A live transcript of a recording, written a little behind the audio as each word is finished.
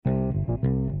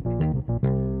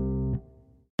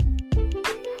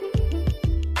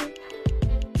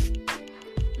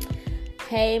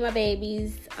Hey, my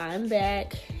babies, I'm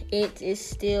back. It is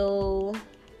still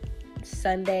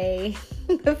Sunday,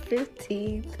 the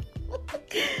 15th,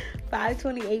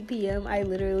 5:28 p.m. I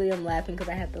literally am laughing because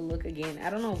I have to look again. I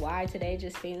don't know why today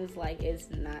just feels like it's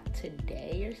not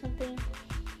today or something.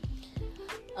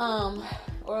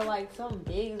 Or like something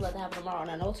big is about to happen tomorrow.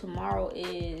 And I know tomorrow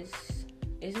there's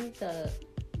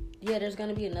going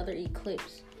to be another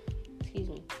eclipse. Excuse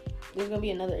me. There's going to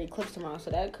be another eclipse tomorrow,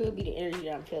 so that could be the energy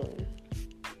that I'm feeling.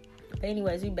 But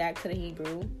anyways, we back to the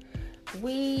Hebrew.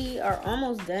 We are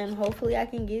almost done. Hopefully I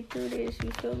can get through this, you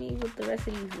feel me, with the rest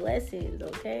of these lessons,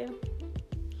 okay?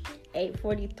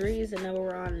 843 is the number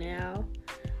we're on now.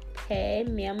 Pe,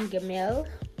 mem, gemel.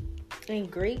 In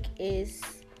Greek is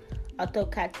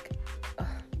autokat.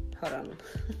 Hold on.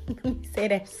 Let me say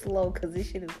that slow because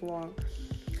this shit is long.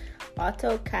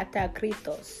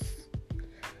 Autokatakritos.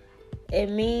 It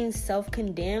means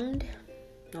self-condemned,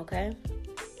 okay?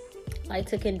 Like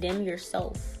to condemn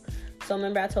yourself. So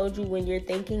remember I told you when you're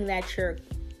thinking that you're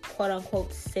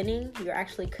quote-unquote sinning, you're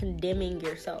actually condemning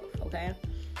yourself, okay?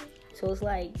 So it's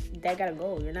like, that gotta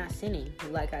go. You're not sinning.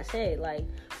 Like I said, like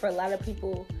for a lot of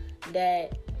people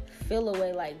that feel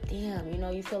away like, damn,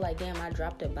 you feel like, damn, I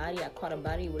dropped a body, I caught a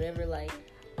body, whatever, like,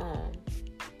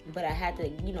 but I had to,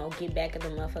 get back at the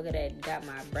motherfucker that got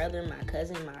my brother, my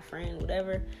cousin, my friend,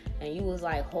 whatever, and you was,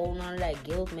 like, holding on to that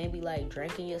guilt, maybe, like,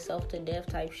 drinking yourself to death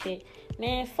type shit.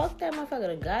 Man, fuck that motherfucker.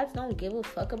 The gods don't give a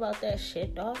fuck about that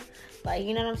shit, dog. Like,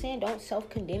 you know what I'm saying? Don't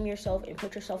self-condemn yourself and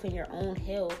put yourself in your own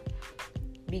hell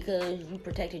because you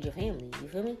protected your family. You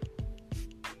feel me?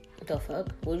 What the fuck?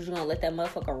 Was you gonna let that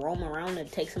motherfucker roam around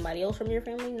and take somebody else from your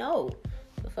family? No.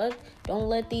 The fuck? Don't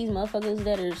let these motherfuckers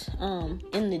that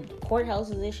are in the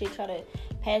courthouses and shit try to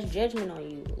pass judgment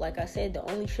on you. Like I said, the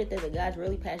only shit that the gods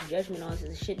really pass judgment on is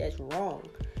the shit that's wrong.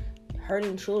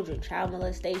 Hurting children, child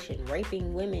molestation,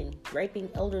 raping women,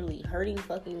 raping elderly, hurting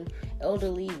fucking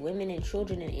elderly women and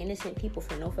children and innocent people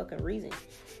for no fucking reason.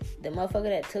 The motherfucker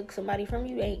that took somebody from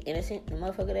you ain't innocent. The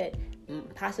motherfucker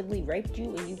that possibly raped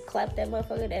you and you clapped that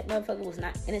motherfucker was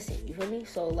not innocent. You feel me?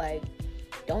 So, like,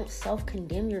 don't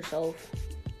self-condemn yourself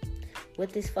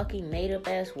with this fucking made-up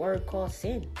ass word called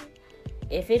sin.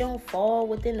 If it don't fall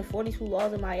within the 42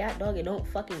 laws of my yacht, dog, it don't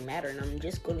fucking matter. And I'm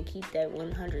just going to keep that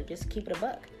 100. Just keep it a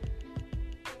buck.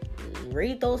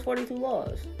 Read those 42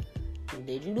 laws.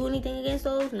 Did you do anything against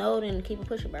those? No, then keep it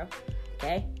pushing, bro.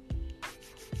 Okay?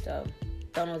 So,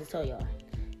 don't know what to tell y'all.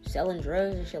 Selling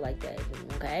drugs and shit like that.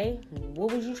 Okay?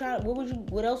 What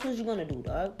else was you gonna do,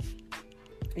 dog?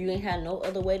 You ain't had no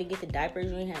other way to get the diapers.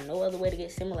 You ain't had no other way to get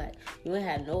Similac. You ain't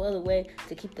had no other way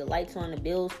to keep the lights on, the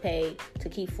bills paid, to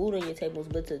keep food on your tables,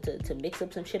 but to mix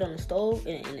up some shit on the stove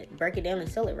and break it down and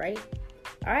sell it, right?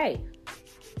 Alright.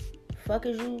 Fuck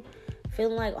is you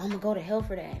feeling like, oh, I'm gonna go to hell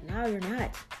for that? No, you're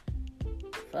not.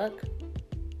 Fuck.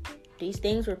 These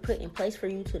things were put in place for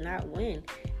you to not win.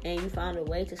 And you found a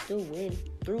way to still win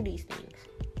through these things.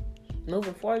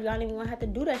 Moving forward, y'all ain't even gonna have to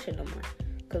do that shit no more.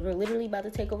 Because we're literally about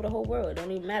to take over the whole world. It don't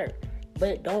even matter.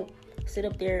 But don't sit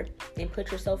up there and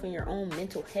put yourself in your own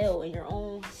mental hell, in your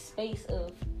own space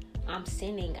of, I'm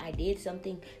sinning, I did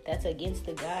something that's against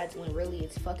the gods, when really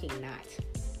it's fucking not.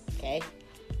 Okay?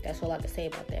 That's all I can say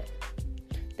about that.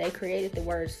 They created the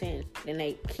word sin. And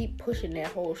they keep pushing that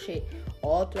whole shit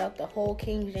all throughout the whole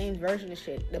King James version of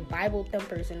shit. The Bible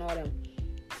thumpers and all them.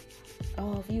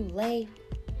 Oh, if you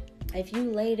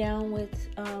lay down with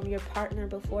your partner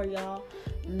before y'all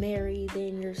marry,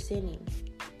 then you're sinning.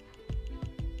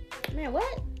 Man,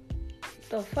 what?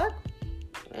 The fuck?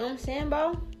 You know what I'm saying,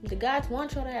 bro? The gods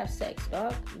want y'all to have sex,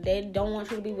 dog. They don't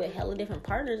want you to be with hella different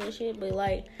partners and shit, but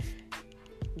like,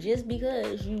 just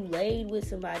because you laid with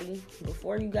somebody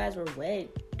before you guys were wed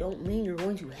don't mean you're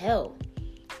going to hell.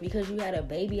 Because you had a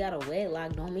baby out of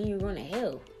wedlock don't mean you're going to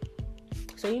hell.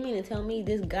 So you mean to tell me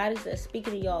this goddess that's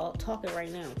speaking to y'all talking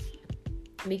right now,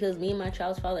 because me and my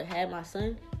child's father had my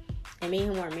son, and me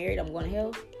and him weren't married, I'm going to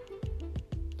hell?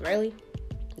 Really?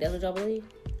 That's what y'all believe?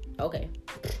 Okay.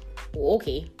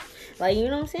 Okay. Like, you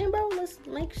know what I'm saying, bro? Let's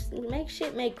make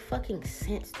shit make fucking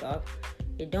sense, dog.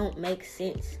 It don't make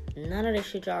sense. None of the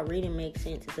shit y'all reading makes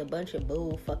sense. It's a bunch of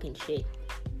bull fucking shit.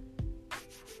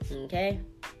 Okay?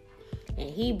 In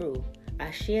Hebrew,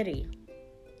 Asheri.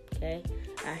 Okay?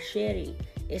 Asheri.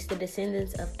 It's the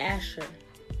descendants of Asher.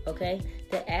 Okay?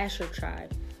 The Asher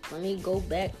tribe. Let me go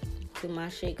back to my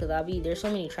shit, because there's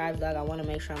so many tribes, dog. I want to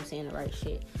make sure I'm saying the right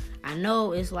shit. I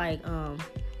know it's like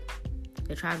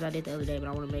the tribes I did the other day, but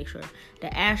I want to make sure.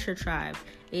 The Asher tribe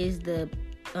is the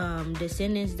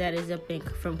descendants that is up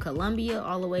from Colombia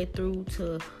all the way through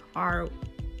to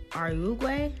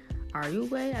Uruguay.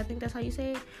 Uruguay, I think that's how you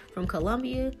say it. From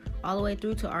Colombia all the way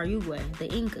through to Uruguay,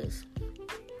 the Incas.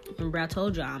 Remember I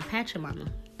told y'all I'm Pachamama,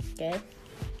 okay?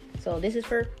 So this is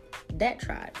for that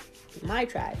tribe, my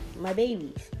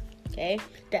babies, okay?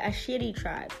 The Ashiri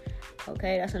tribe,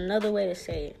 okay? That's another way to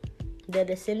say it. The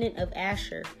descendant of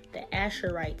Asher, the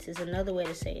Asherites is another way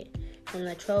to say it. From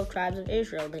the 12 tribes of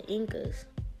Israel, the Incas,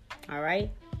 all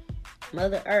right?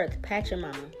 Mother Earth,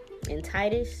 Pachamama. In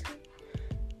Titus,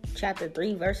 chapter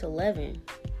 3, verse 11,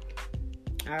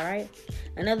 all right?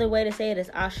 Another way to say it is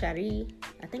Ashari.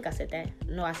 I think I said that.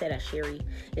 No, I said Ashiri.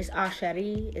 It's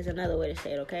Ashari is another way to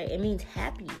say it, okay? It means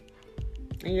happy.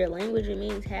 In your language, it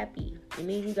means happy. It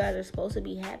means you guys are supposed to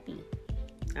be happy,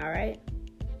 all right?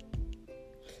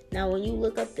 Now, when you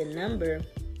look up the number,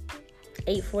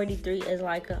 843 is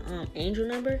like a angel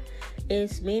number.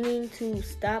 It's meaning to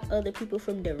stop other people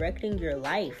from directing your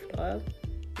life, dog.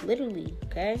 Literally,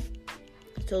 okay?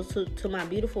 So to my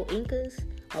beautiful Incas,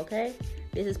 okay?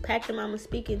 This is Pachamama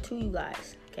speaking to you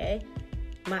guys, okay?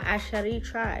 My Ashari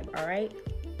tribe, all right?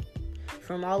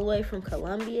 From all the way from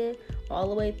Colombia, all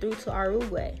the way through to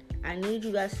Uruguay. I need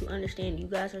you guys to understand, you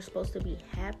guys are supposed to be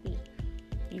happy.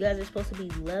 You guys are supposed to be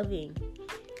loving.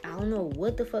 I don't know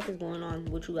what the fuck is going on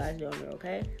with you guys down there,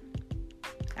 okay?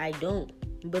 I don't.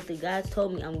 But the guys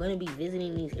told me I'm going to be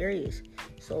visiting these areas.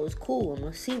 So it's cool. I'm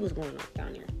going to see what's going on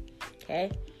down there,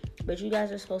 okay? But you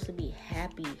guys are supposed to be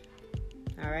happy,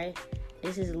 all right?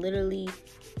 This is literally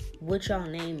what y'all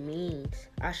name means.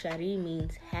 Ashari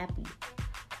means happy,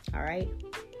 all right?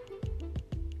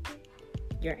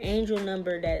 Your angel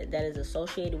number that is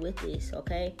associated with this,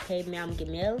 okay? Hey, Mam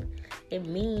Gemel, it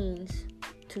means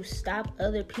to stop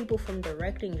other people from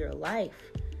directing your life.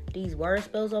 These word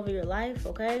spells over your life,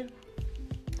 okay?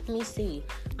 Let me see.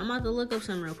 I'm about to look up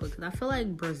something real quick because I feel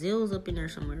like Brazil's up in there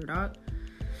somewhere, dog.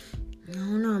 I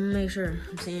don't know. I'm gonna make sure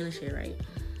I'm saying this shit right.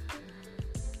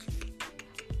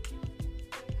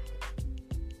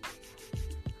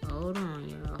 Hold on,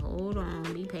 y'all. Hold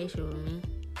on. Be patient with me.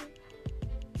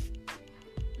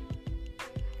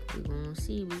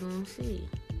 We gonna see.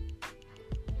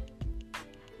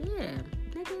 Yeah,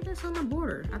 nigga, that's on the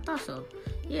border. I thought so.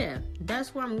 Yeah,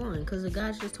 that's where I'm going. Because the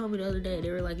guys just told me the other day, they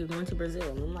were like, you're going to Brazil.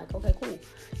 And I'm like, okay, cool.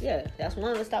 Yeah, that's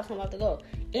one of the stops I'm about to go.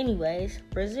 Anyways,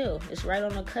 Brazil. It's right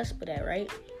on the cusp of that,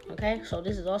 right? Okay, so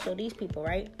this is also these people,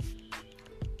 right?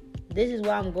 This is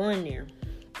why I'm going there.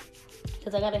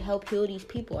 Because I got to help heal these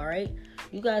people, all right?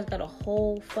 You guys got a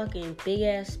whole fucking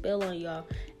big-ass spell on y'all.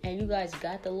 And you guys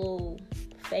got the little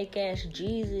fake-ass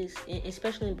Jesus,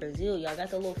 especially in Brazil. Y'all got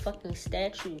the little fucking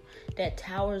statue that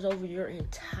towers over your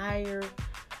entire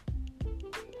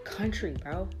country,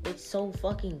 bro. It's so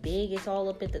fucking big. It's all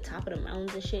up at the top of the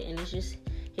mountains and shit. And it's just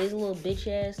his little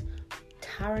bitch-ass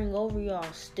towering over y'all,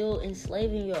 still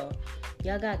enslaving y'all.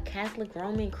 Y'all got Catholic,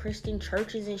 Roman, Christian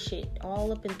churches and shit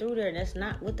all up and through there. That's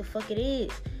not what the fuck it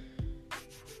is.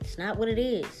 It's not what it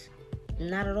is.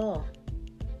 Not at all.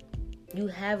 You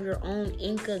have your own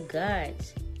Inca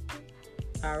gods,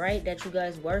 all right, that you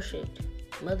guys worshipped.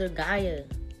 Mother Gaia,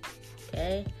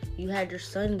 okay? You had your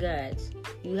sun gods.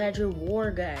 You had your war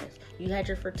gods. You had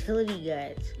your fertility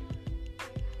gods.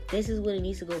 This is what it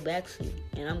needs to go back to.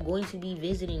 And I'm going to be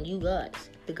visiting you guys.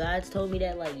 The gods told me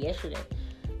that, like, yesterday.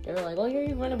 They were like, oh, you're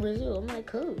going to Brazil. I'm like,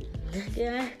 cool.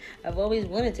 Yeah, I've always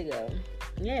wanted to go.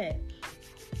 Yeah.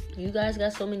 You guys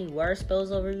got so many word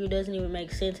spells over you, doesn't even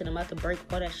make sense, and I'm about to break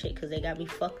all that shit because they got me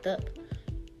fucked up.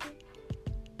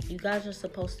 You guys are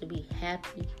supposed to be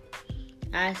happy.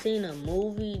 I seen a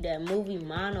movie, that movie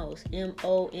Monos,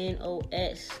 Monos,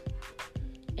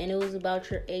 and it was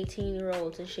about your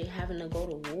 18-year-olds and shit having to go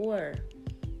to war.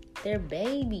 They're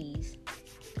babies,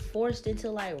 forced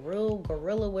into like real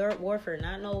guerrilla warfare.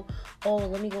 Not no, oh,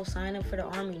 let me go sign up for the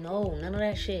army. No, none of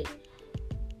that shit.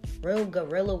 Real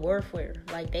guerrilla warfare.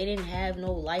 Like, they didn't have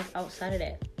no life outside of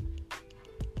that.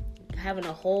 Having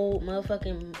a whole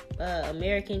motherfucking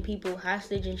American people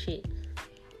hostage and shit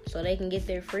so they can get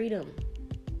their freedom.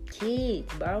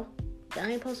 Kids, bro. Y'all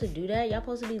ain't supposed to do that. Y'all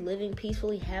supposed to be living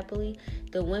peacefully, happily.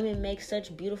 The women make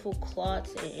such beautiful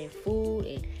cloths and food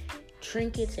and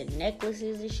trinkets and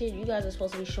necklaces and shit. You guys are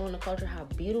supposed to be showing the culture how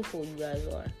beautiful you guys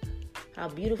are. How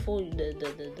beautiful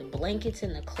the blankets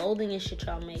and the clothing and shit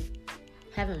y'all make.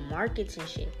 Having markets and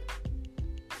shit.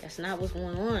 That's not what's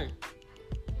going on.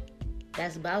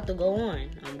 That's about to go on.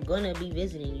 I'm gonna be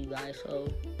visiting you guys,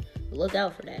 so look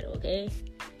out for that, okay?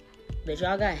 But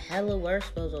y'all got hella word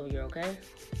spells over here, okay?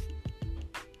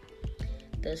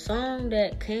 The song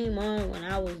that came on when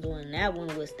I was doing that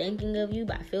one was Thinking of You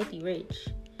by Filthy Rich.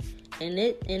 And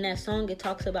in that song, it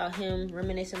talks about him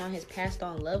reminiscing on his passed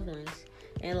on loved ones.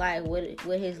 And like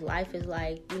what his life is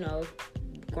like, you know,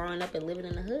 growing up and living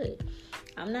in the hood.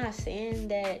 I'm not saying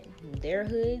that their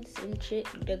hoods and shit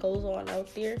that goes on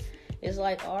out there is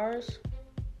like ours,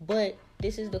 but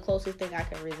this is the closest thing I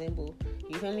can resemble,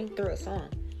 you feel me, through a song,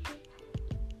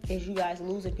 is you guys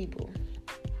losing people.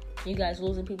 You guys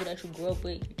losing people that you grew up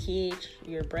with, your kids,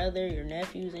 your brother, your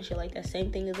nephews, and shit like that.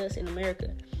 Same thing as us in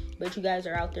America. But you guys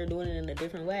are out there doing it in a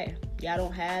different way. Y'all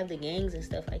don't have the gangs and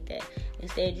stuff like that.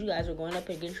 Instead, you guys are going up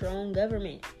against your own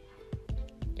government.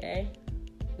 Okay?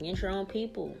 Against your own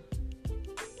people.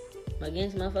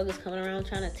 Against motherfuckers coming around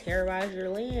trying to terrorize your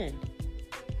land.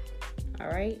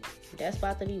 Alright? That's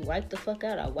about to be wiped the fuck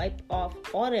out. I wipe off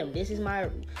all them. This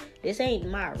ain't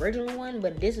my original one,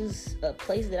 but this is a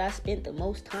place that I spent the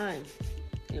most time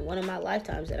in one of my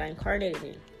lifetimes that I incarnated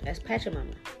in. That's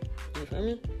Pachamama. You feel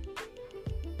me?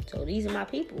 So these are my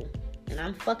people. And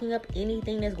I'm fucking up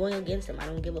anything that's going against them. I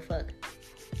don't give a fuck.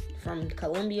 From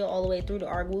Colombia all the way through the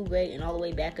Argugwe and all the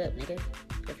way back up, nigga.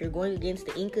 If you're going against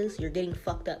the Incas, you're getting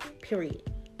fucked up. Period.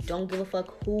 Don't give a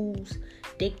fuck who's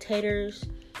dictators.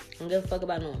 Don't give a fuck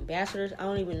about no ambassadors. I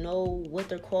don't even know what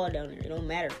they're called down there. It don't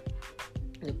matter.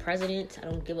 The presidents, I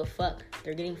don't give a fuck.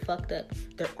 They're getting fucked up.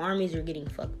 Their armies are getting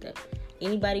fucked up.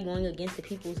 Anybody going against the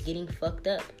people is getting fucked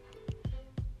up.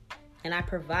 And I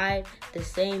provide the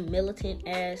same militant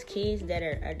ass kids that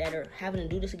are having to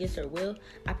do this against their will.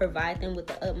 I provide them with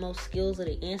the utmost skills of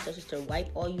the ancestors to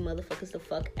wipe all you motherfuckers the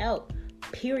fuck out.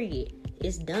 Period.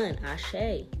 It's done. Ashe.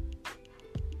 And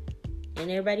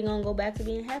everybody gonna go back to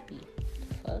being happy.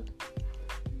 Fuck.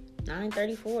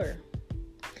 934.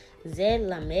 Zed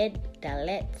Lamed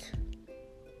Dalet.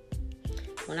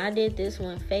 When I did this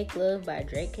one, Fake Love by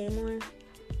Drake came on.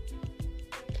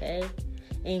 Okay.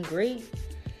 In Greek,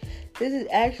 this is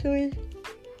actually,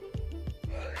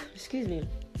 excuse me.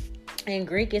 In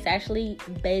Greek, it's actually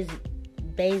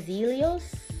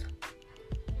Basilios.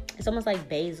 It's almost like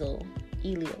basil,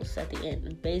 Elios at the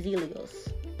end.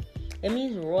 Basilios. It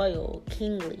means royal,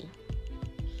 kingly.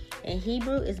 In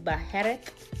Hebrew, it's Baharak.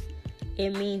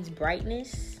 It means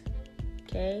brightness,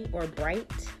 okay, or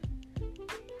bright.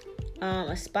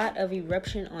 A spot of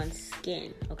eruption on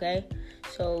skin, okay?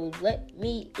 So let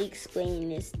me explain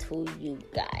this to you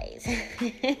guys.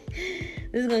 This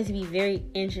is going to be very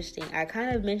interesting. I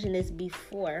kind of mentioned this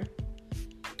before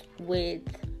with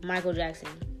Michael Jackson,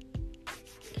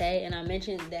 okay? And I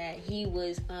mentioned that he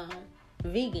was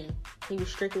vegan. He was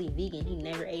strictly vegan. He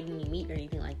never ate any meat or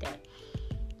anything like that.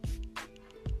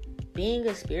 Being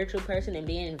a spiritual person and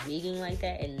being vegan like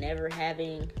that and never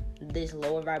having this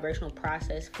lower vibrational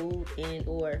processed food and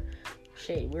or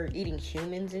shit, we're eating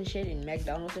humans and shit and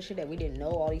McDonald's and shit that we didn't know,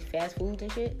 all these fast foods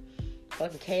and shit,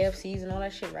 fucking KFCs and all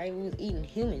that shit, right? We was eating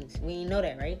humans. We didn't know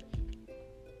that, right?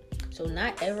 So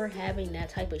not ever having that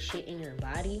type of shit in your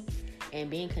body and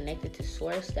being connected to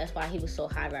source, that's why he was so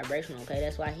high vibrational, okay?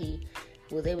 That's why he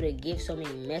was able to give so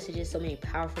many messages, so many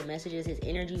powerful messages. His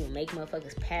energy would make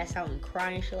motherfuckers pass out and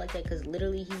cry and shit like that, because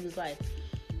literally he was like,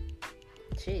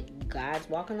 shit, God's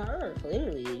walking the earth,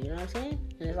 literally, you know what I'm saying?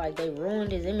 And it's like they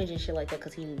ruined his image and shit like that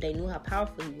because they knew how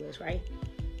powerful he was, right?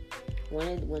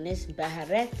 When this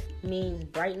Baharet means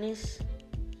brightness,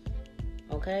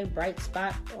 okay, bright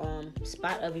spot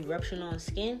of eruption on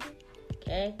skin,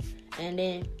 okay, and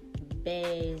then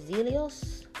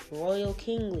Basilios, royal,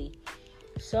 kingly.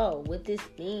 So what this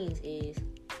means is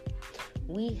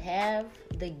we have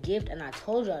the gift, and I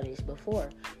told y'all this before,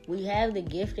 we have the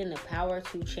gift and the power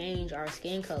to change our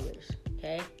skin colors,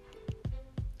 okay?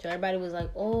 So everybody was like,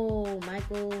 oh,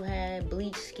 Michael had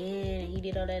bleached skin and he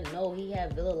did all that. No, he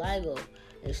had vitiligo.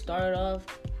 It started off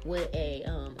with a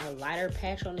lighter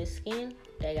patch on his skin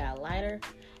that got lighter,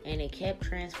 and it kept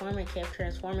transforming to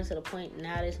the point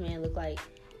now this man look like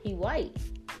he white.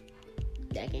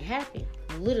 That can happen,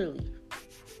 literally.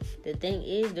 The thing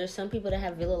is, there's some people that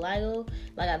have vitiligo.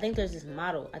 Like, I think there's this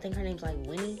model. I think her name's like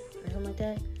Winnie or something like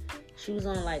that. She was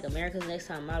on like America's Next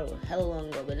Top Model hella long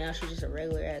ago, but now she's just a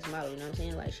regular ass model. You know what I'm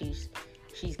saying? Like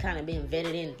she's kind of been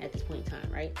vetted in at this point in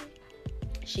time, right?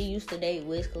 She used to date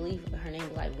Wiz Khalifa, but her name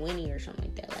was like Winnie or something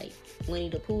like that, like Winnie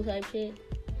the Pooh type shit.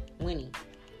 Winnie,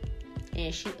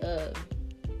 and she got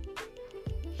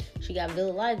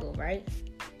vitiligo, right?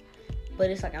 But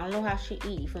it's like, I don't know how she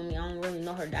eat, you feel me? I don't really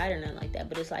know her diet or nothing like that.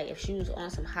 But it's like, if she was on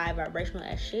some high vibrational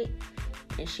ass shit,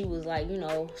 and she was like, you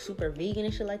know, super vegan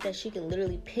and shit like that, she can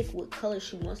literally pick what color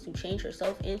she wants to change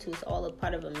herself into. It's all a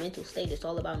part of a mental state. It's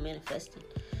all about manifesting.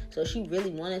 So she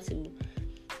really wanted to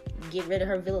get rid of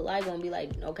her vitiligo and be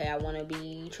like, okay, I want to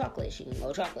be chocolate. She can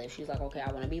go chocolate. If she's like, okay,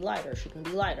 I want to be lighter. She can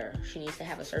be lighter. She needs to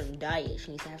have a certain diet.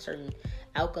 She needs to have certain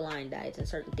alkaline diets and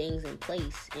certain things in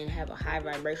place and have a high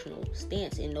vibrational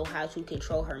stance and know how to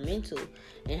control her mental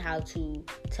and how to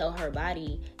tell her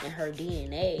body and her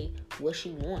DNA what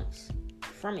she wants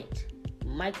from it.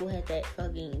 Michael had that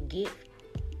fucking gift.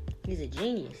 He's a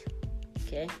genius.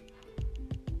 Okay?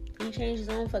 He changed his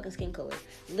own fucking skin color.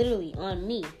 Literally on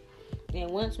me. And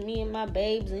once me and my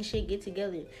babes and shit get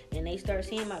together and they start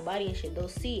seeing my body and shit, they'll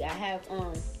see I have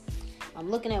I'm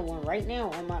looking at one right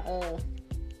now on my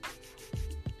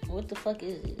what the fuck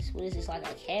is this? What is this, like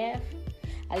a calf?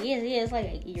 I guess, yeah, it's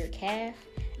like your calf.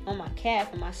 On my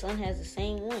calf, and my son has the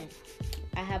same one.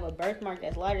 I have a birthmark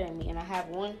that's larger than me, and I have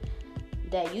one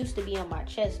that used to be on my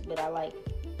chest, but I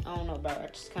don't know, bro, I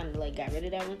just kind of like got rid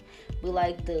of that one. But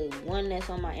like the one that's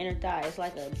on my inner thigh, it's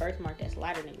like a birthmark that's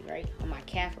lighter than me, right? On my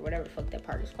calf or whatever the fuck that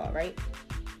part is called, right?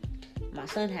 My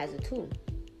son has it too.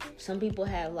 Some people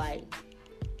have like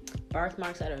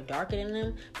birthmarks that are darker than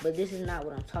them, but this is not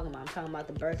what I'm talking about. I'm talking about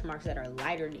the birthmarks that are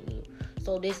lighter than you.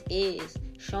 So this is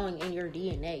showing in your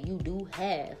DNA you do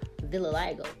have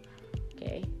vitiligo.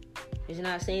 Okay, it's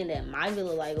not saying that my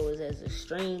vitiligo is as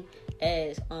extreme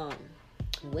as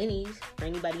Winnie's or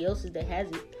anybody else's that has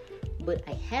it, but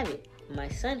I have it. My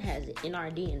son has it in our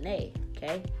DNA.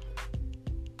 Okay,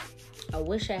 I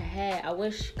wish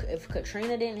if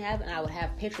Katrina didn't have it, I would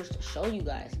have pictures to show you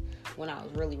guys when I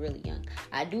was really, really young.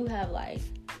 I do have like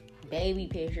baby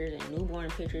pictures and newborn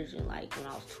pictures and like when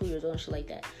I was 2 years old and shit like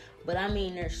that. But I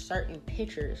mean, there's certain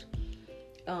pictures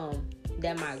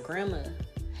that my grandma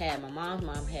had, my mom's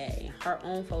mom had in her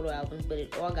own photo albums, but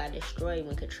it all got destroyed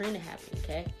when Katrina happened,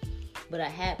 okay? But I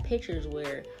had pictures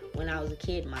where when I was a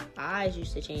kid, my eyes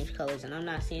used to change colors. And I'm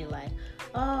not saying like,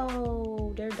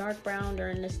 oh, they're dark brown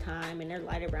during this time and they're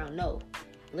lighter brown. No.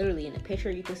 Literally, in the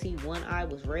picture, you can see one eye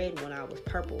was red, one eye was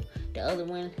purple. The other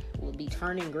one would be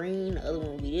turning green. The other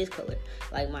one would be this color.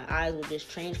 Like, my eyes would just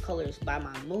change colors by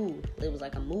my mood. It was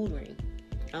like a mood ring.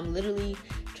 I'm literally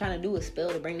trying to do a spell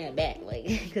to bring that back. Like,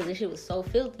 because this shit was so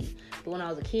filthy. But when I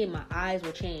was a kid, my eyes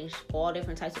would change all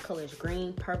different types of colors.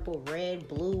 Green, purple, red,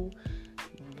 blue.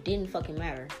 Didn't fucking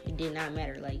matter. It did not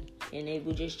matter. Like, and it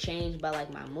would just change by,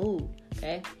 like, my mood.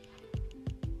 Okay?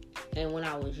 And when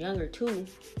I was younger, too,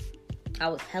 I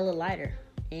was hella lighter.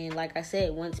 And like I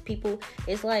said,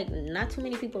 it's like not too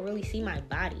many people really see my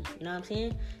body. You know what I'm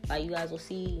saying? Like, you guys will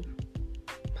see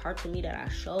parts of me that I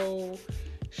show,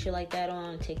 shit like that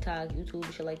on TikTok,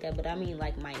 YouTube, shit like that. But I mean,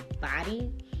 like, my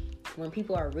body, when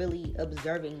people are really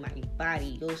observing my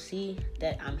body, you'll see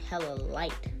that I'm hella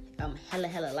light. I'm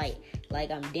hella light.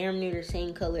 Like, I'm damn near the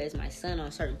same color as my son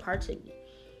on certain parts of me.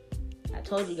 I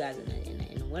told you guys,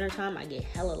 in the wintertime, I get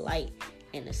hella light.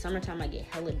 In the summertime, I get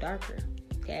hella darker,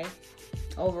 okay?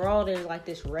 Overall, there's like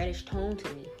this reddish tone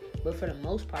to me. But for the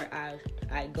most part,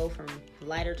 I go from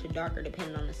lighter to darker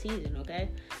depending on the season, okay?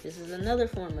 This is another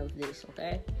form of this,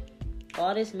 okay?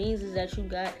 All this means is that you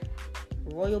got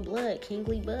royal blood,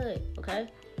 kingly blood, okay?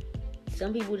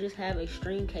 Some people just have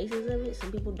extreme cases of it.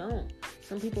 Some people don't.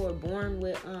 Some people are born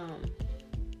with,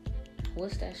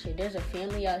 what's that shit? There's a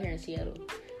family out here in Seattle.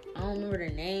 I don't remember their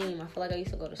name. I feel like I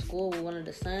used to go to school with one of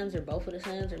the sons or both of the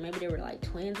sons, or maybe they were like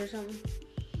twins or something.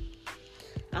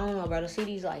 I don't know, bro. The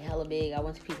city's like hella big. I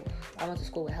went to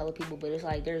school with hella people, but it's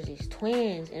like there's these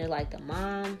twins, and it's like the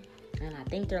mom, and I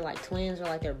think they're like twins or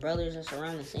like their brothers that's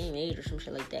around the same age or some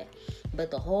shit like that.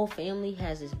 But the whole family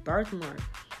has this birthmark,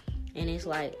 and it's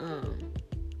like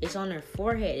it's on their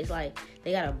forehead. It's like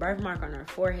they got a birthmark on their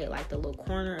forehead. Like the little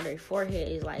corner of their forehead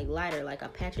is like lighter, like a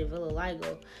patch of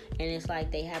vitiligo. And it's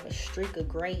like they have a streak of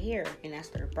gray hair, and that's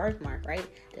their birthmark, right?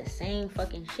 The same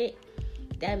fucking shit.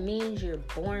 That means you're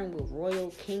born with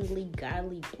royal, kingly,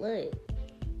 godly blood.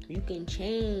 You can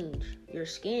change your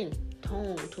skin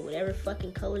tone to whatever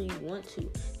fucking color you want to,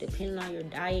 depending on your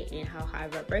diet and how high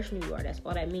vibrational you are. That's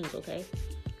all that means, okay?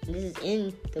 And this is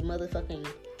in the motherfucking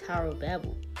Tower of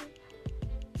Babel.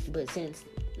 But since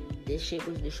this shit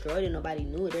was destroyed and nobody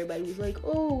knew it, everybody was like,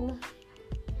 oh,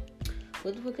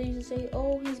 what the fuck they used to say?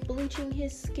 Oh, he's bleaching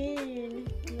his skin.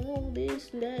 Oh, this,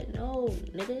 that. No,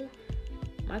 nigga.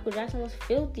 Michael Jackson was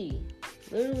filthy.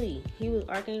 Literally. He was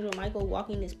Archangel Michael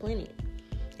walking this planet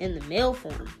in the male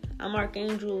form. I'm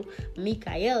Archangel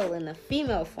Michael in the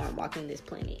female form walking this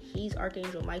planet. He's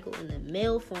Archangel Michael in the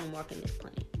male form walking this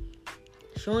planet.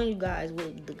 Showing you guys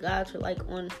what the gods are like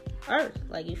on Earth.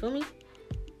 Like, you feel me?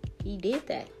 He did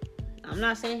that. I'm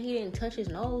not saying he didn't touch his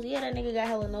nose. Yeah, that nigga got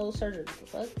hella nose surgery. What the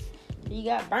fuck? He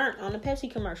got burnt on the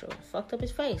Pepsi commercial. Fucked up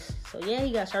his face. So yeah,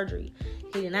 he got surgery.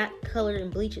 He did not color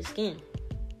and bleach his skin.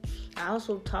 I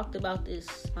also talked about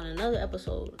this on another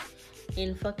episode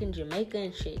in fucking Jamaica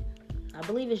and shit. I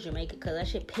believe it's Jamaica, because that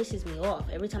shit pisses me off.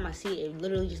 Every time I see it, it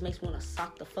literally just makes me want to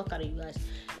sock the fuck out of you guys.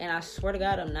 And I swear to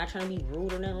God, I'm not trying to be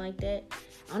rude or nothing like that.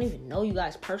 I don't even know you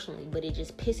guys personally, but it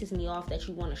just pisses me off that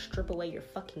you want to strip away your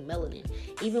fucking melanin.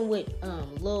 Even with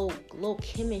Lil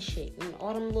Kim and shit, and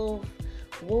all them little,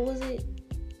 what was it?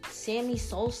 Sammy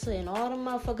Sosa and all them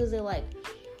motherfuckers that like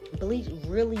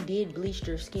really did bleach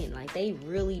their skin. Like, they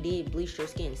really did bleach their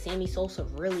skin. Sammy Sosa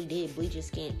really did bleach his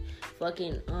skin.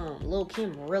 Fucking Lil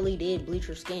Kim really did bleach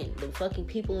her skin. The fucking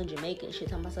people in Jamaica and shit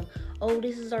talking about something, oh,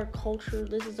 this is our culture,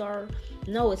 this is our...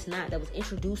 No, it's not. That was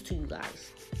introduced to you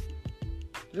guys.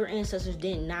 Your ancestors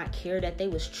did not care that they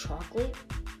was chocolate.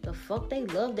 The fuck, they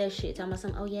love that shit. Talking about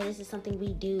something, oh yeah, this is something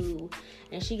we do.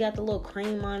 And she got the little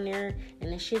cream on there,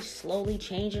 and the shit slowly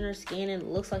changing her skin, and it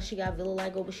looks like she got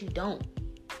vitiligo, but she don't.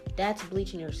 That's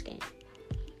bleaching your skin.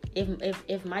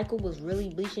 If Michael was really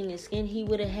bleaching his skin, he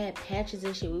would have had patches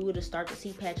and shit. We would have started to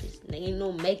see patches. And ain't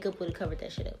no makeup would have covered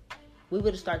that shit up. We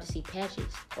would have started to see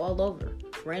patches all over,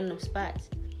 random spots.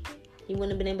 He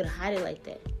wouldn't have been able to hide it like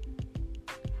that.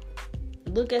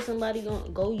 Look at somebody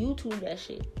go YouTube that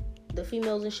shit. The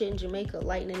females and shit in Jamaica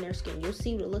lightening their skin. You'll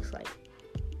see what it looks like.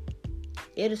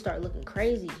 It'll start looking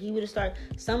crazy. He would have started...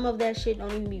 Some of that shit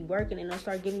don't even be working, and they'll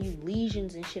start giving you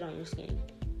lesions and shit on your skin.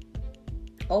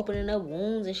 Opening up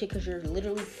wounds and shit, because you're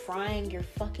literally frying your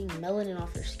fucking melanin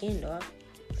off your skin, dog.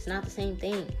 It's not the same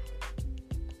thing.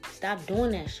 Stop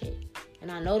doing that shit.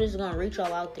 And I know this is gonna reach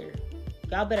all out there.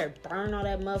 Y'all better burn all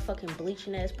that motherfucking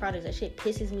bleaching ass products. That shit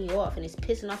pisses me off, and it's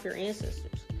pissing off your ancestors.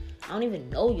 I don't even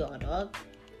know y'all, dog.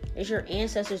 It's your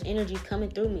ancestors' energies coming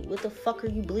through me. What the fuck are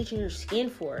you bleaching your skin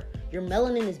for? Your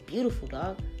melanin is beautiful,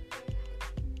 dog.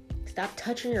 Stop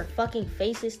touching your fucking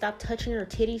faces. Stop touching your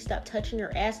titties. Stop touching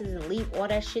your asses, and leave all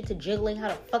that shit to jiggling how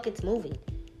the fuck it's moving.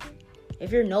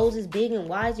 If your nose is big and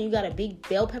wide and you got a big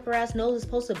bell pepper ass nose, it's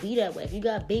supposed to be that way. If you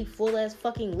got big full ass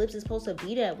fucking lips, it's supposed to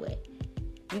be that way.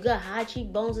 You got high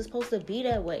cheekbones, it's supposed to be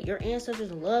that way. Your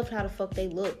ancestors loved how the fuck they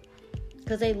look,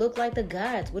 because they look like the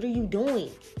gods. What are you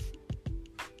doing?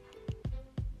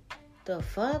 The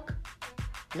fuck?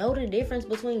 Know the difference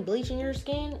between bleaching your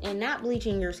skin and not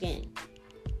bleaching your skin.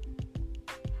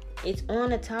 It's on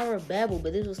the Tower of Babel,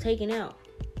 but this was taken out.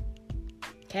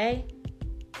 Okay?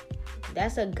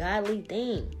 That's a godly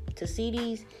thing. To see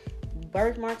these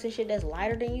birthmarks and shit that's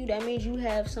lighter than you, that means you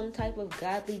have some type of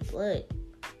godly blood.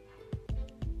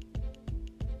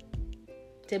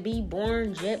 To be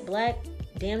born jet black,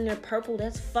 damn near purple,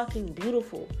 that's fucking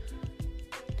beautiful.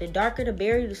 The darker the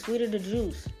berry, the sweeter the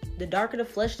juice. The darker the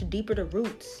flesh, the deeper the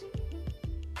roots.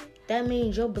 That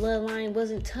means your bloodline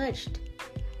wasn't touched.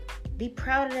 Be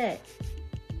proud of that.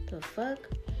 The fuck?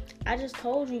 I just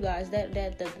told you guys that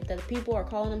the people are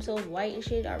calling themselves white and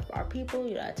shit. Our people,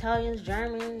 you know, Italians,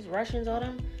 Germans, Russians, all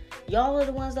them. Y'all are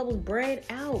the ones that was bred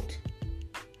out.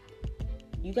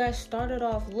 You guys started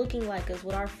off looking like us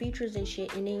with our features and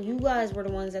shit, and then you guys were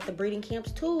the ones at the breeding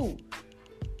camps too.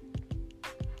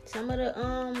 Some of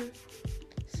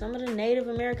the Native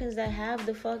Americans that have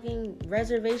the fucking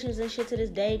reservations and shit to this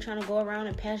day, trying to go around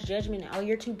and pass judgment. Oh,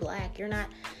 you're too black. You're not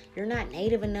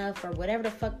Native enough, or whatever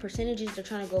the fuck percentages they're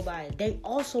trying to go by. They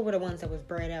also were the ones that was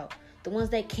bred out. The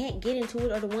ones that can't get into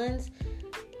it are the ones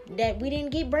that we didn't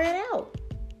get bred out.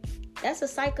 That's a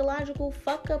psychological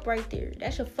fuck up right there.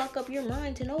 That should fuck up your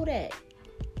mind to know that.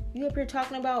 You up here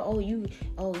talking about, you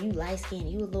light skinned,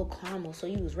 you a little caramel, so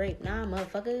you was raped. Nah,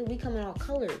 motherfucker, we come in all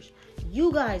colors.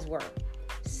 You guys were.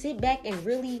 Sit back and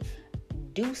really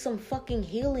do some fucking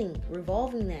healing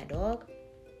revolving that, dog.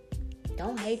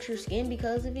 Don't hate your skin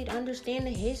because of it. Understand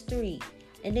the history.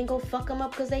 And then go fuck them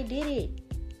up because they did it.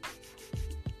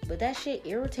 But that shit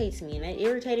irritates me. And that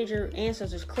irritated your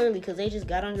ancestors clearly, because they just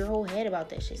got on your whole head about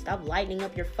that shit. Stop lightening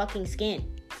up your fucking skin.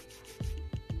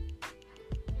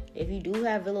 If you do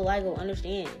have vitiligo,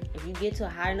 understand. If you get to a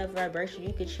high enough vibration,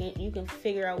 you can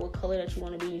figure out what color that you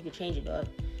want to be. You can change it, dog.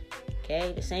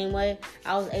 Okay? The same way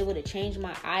I was able to change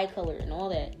my eye color and all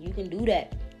that. You can do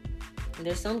that. And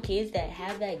there's some kids that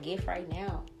have that gift right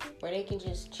now, where they can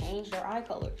just change their eye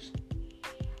colors.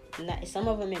 Some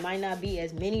of them, it might not be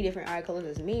as many different eye colors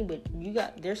as me, but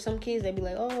there's some kids that be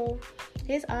like, oh,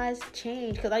 his eyes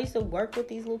change. Because I used to work with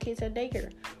these little kids at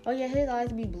daycare. Oh yeah, his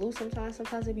eyes be blue sometimes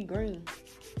they be green.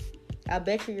 I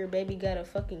bet you your baby got a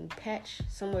fucking patch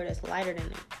somewhere that's lighter than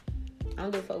them. I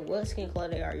don't give a fuck what skin color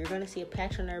they are. You're going to see a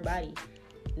patch on their body,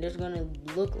 and it's going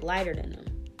to look lighter than them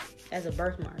as a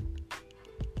birthmark.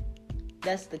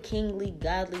 That's the kingly,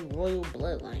 godly, royal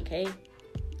bloodline, okay?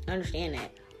 Understand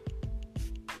that.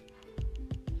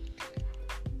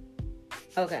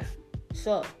 Okay,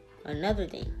 so another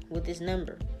thing with this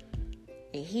number,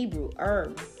 in Hebrew,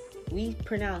 herb we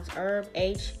pronounce herb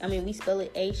we spell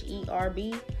it Herb.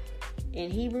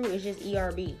 In Hebrew, it's just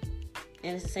ERB.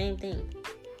 And it's the same thing.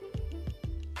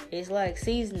 It's like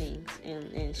seasonings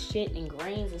and shit and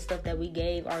grains and stuff that we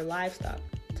gave our livestock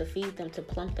to feed them, to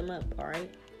plump them up, alright?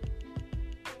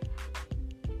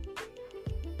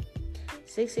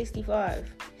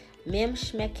 665. Mem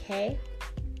Shmekhe.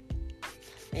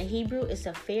 In Hebrew, it's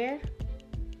a fair.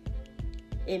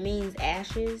 It means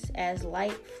ashes as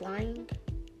light flying.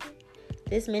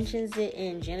 This mentions it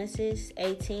in Genesis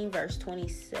 18, verse 20,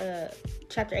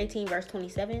 chapter 18, verse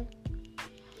 27.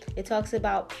 It talks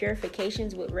about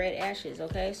purifications with red ashes,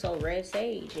 okay? So red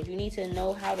sage. If you need to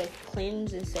know how to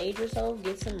cleanse and sage yourself,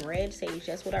 get some red sage.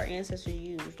 That's what our ancestors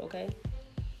used, okay?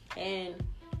 And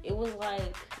it was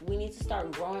like, we need to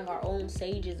start growing our own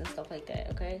sages and stuff like that,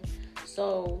 okay?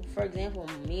 So, for example,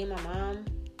 me and my mom,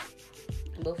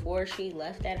 before she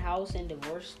left that house and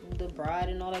divorced the bride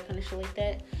and all that kind of shit like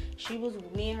that,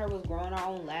 me and her was growing our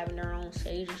own lavender, our own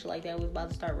sage and shit like that. We was about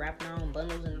to start wrapping our own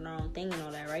bundles and our own thing and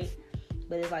all that, right?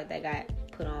 But it's like that got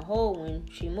put on hold when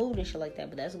she moved and shit like that.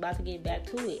 But that's about to get back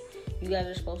to it. You guys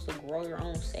are supposed to grow your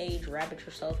own sage, wrap it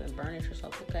yourself, and burn it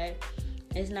yourself, okay?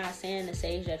 It's not saying the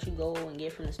sage that you go and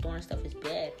get from the store and stuff is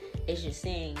bad. It's just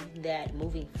saying that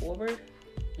moving forward,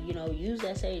 use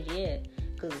that sage, yeah,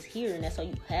 because it's here and that's all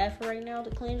you have for right now to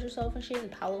cleanse yourself and shit,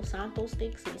 and Palo Santo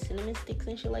sticks and cinnamon sticks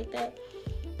and shit like that.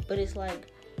 But it's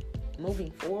like,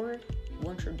 moving forward,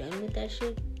 once you're done with that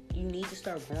shit, you need to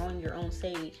start growing your own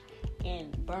sage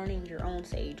and burning your own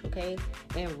sage, okay?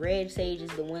 And red sage is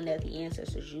the one that the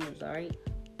ancestors used, alright?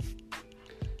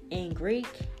 In Greek,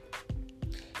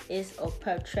 it's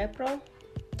opatrepro.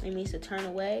 It means to turn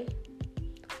away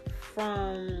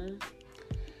from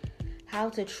how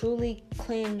to truly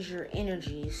cleanse your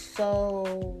energy.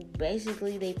 So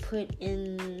basically they put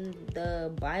in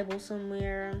the Bible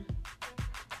somewhere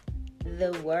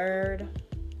the word,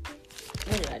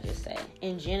 what did I just say?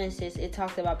 In Genesis, it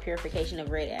talked about purification of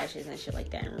red ashes and shit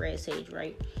like that, and red sage,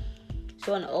 right?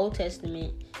 So in the Old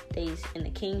Testament, in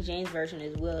the King James Version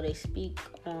as well,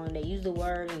 they use the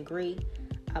word in Greek,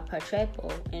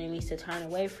 apatrepo, and it means to turn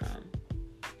away from.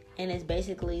 And it's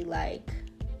basically like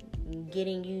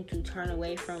getting you to turn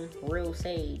away from real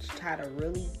sage, how to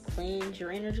really cleanse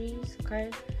your energies, okay?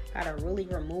 How to really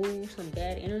remove some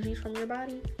bad energies from your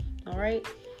body, alright?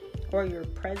 Or your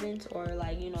presence, or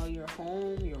your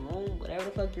home, your room, whatever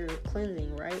the fuck you're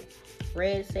cleansing, right?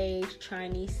 Red sage,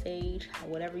 Chinese sage,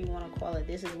 whatever you want to call it,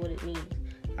 this is what it means.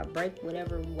 I break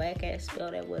whatever whack ass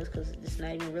spell that was, because it's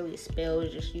not even really a spell,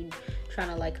 it's just you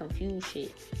trying to confuse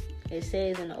shit. It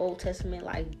says in the Old Testament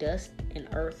dust and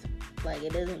earth,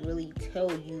 it doesn't really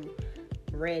tell you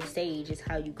red sage is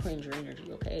how you cleanse your energy,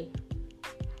 okay?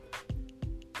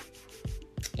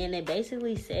 And it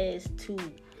basically says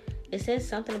it says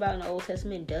something about in the Old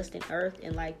Testament, dust and earth,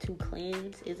 and to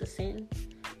cleanse is a sin.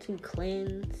 To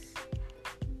cleanse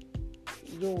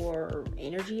your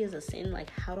energy is a sin.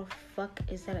 How the fuck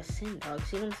is that a sin, dog?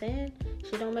 See what I'm saying?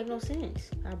 Shit don't make no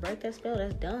sense. I break that spell,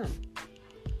 that's dumb.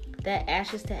 That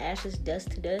ashes to ashes,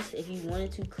 dust to dust, if you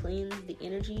wanted to cleanse the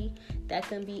energy,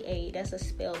 that's a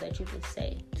spell that you can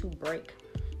say to break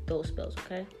those spells,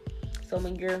 okay? So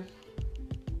when you're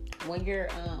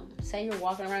say you're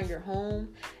walking around your home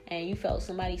and you felt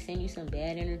somebody send you some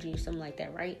bad energy or something like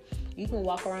that, right? You can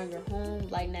walk around your home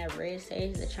lighting that red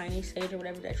sage, the Chinese sage or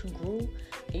whatever that you grew,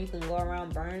 and you can go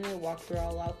around burning it, walk through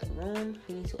all out the room.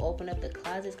 You need to open up the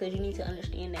closets, because you need to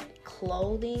understand that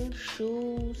clothing,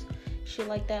 shoes, shit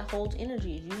like that holds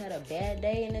energy. If you had a bad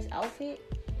day in this outfit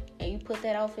and you put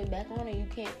that outfit back on and you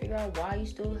can't figure out why you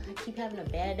still keep having a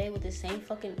bad day with the same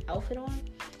fucking outfit on,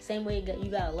 same way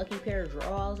you got a lucky pair of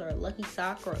drawers or a lucky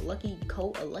sock or a lucky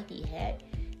coat, a lucky hat,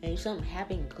 and something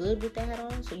happened good with that hat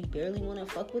on, so you barely want to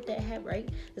fuck with that hat, right?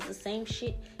 It's the same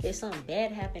shit. If something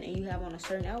bad happened and you have on a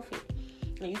certain outfit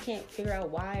and you can't figure out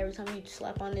why every time you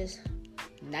slap on this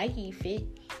Nike fit,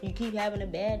 you keep having a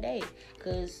bad day,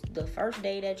 because the first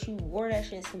day that you wore that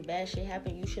shit and some bad shit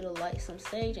happened, you should have lighted some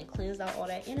sage and cleansed out all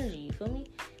that energy, you feel me?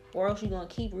 Or else you're gonna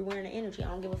keep rewearing the energy. I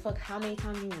don't give a fuck how many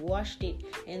times you washed it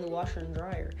in the washer and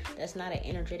dryer. That's not an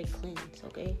energetic cleanse,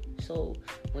 okay? So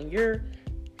when you're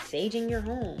saging your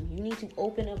home, you need to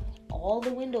open up all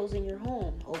the windows in your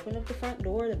home. Open up the front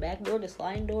door, the back door, the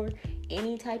sliding door,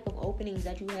 any type of openings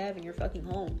that you have in your fucking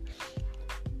home.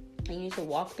 And you need to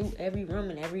walk through every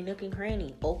room and every nook and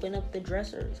cranny. Open up the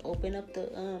dressers. Open up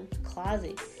the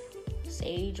closet.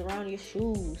 Sage around your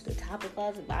shoes. The top of the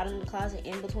closet, bottom of the closet,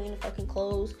 in between the fucking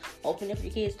clothes. Open up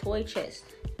your kid's toy chest.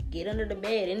 Get under the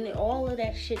bed. And all of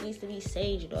that shit needs to be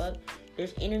sage, dog.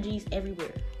 There's energies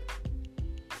everywhere.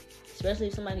 Especially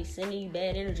if somebody's sending you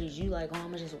bad energies, you like, oh,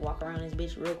 I'm gonna just walk around this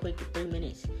bitch real quick for 3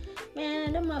 minutes.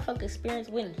 Man, that motherfucker experience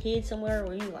went and hid somewhere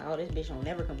where you like, oh, this bitch don't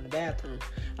never come in the bathroom.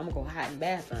 I'm gonna go hide in the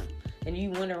bathroom. And you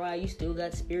wonder why you still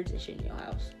got spirits and shit in your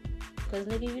house. Because,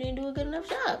 nigga, you didn't do a good enough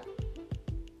job.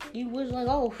 You was like,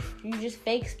 oh, you just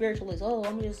fake spiritualist. Oh,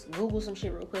 I'm gonna just Google some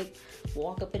shit real quick.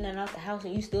 Walk up in and out the house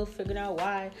and you still figuring out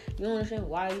why. You don't understand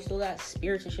why you still got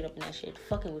spirits and shit up in that shit.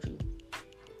 Fucking with you.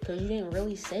 Because you didn't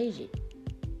really sage it.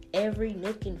 Every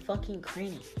nook and fucking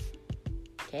cranny.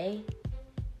 Okay?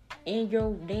 And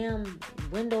your damn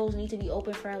windows need to be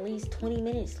open for at least 20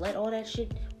 minutes. Let all that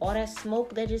shit, all that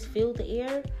smoke that just filled the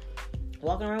air,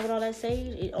 walking around with all that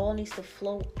sage, it all needs to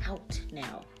flow out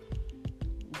now.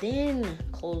 Then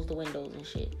close the windows and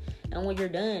shit. And when you're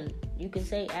done, you can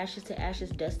say ashes to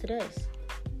ashes, dust to dust.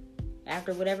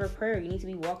 After whatever prayer, you need to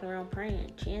be walking around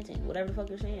praying, chanting, whatever the fuck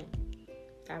you're saying.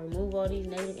 I remove all these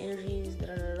negative energies,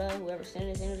 whoever's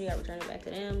sending this energy, I return it back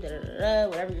to them,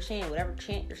 whatever you're saying, whatever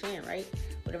chant you're saying, right?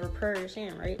 Whatever prayer you're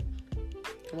saying, right?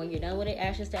 And when you're done with it,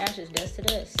 ashes to ashes, dust to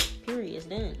dust. Period. It's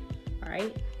done.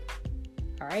 Alright?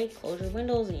 Alright, close your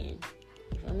windows again.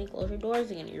 You feel me? Close your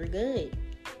doors again. You're good.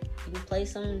 You can play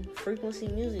some frequency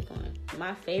music on.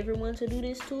 My favorite one to do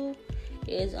this to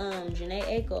is Janae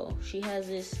Aiko. She has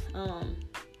this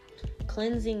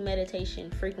cleansing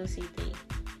meditation frequency thing.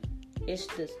 It's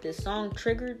the song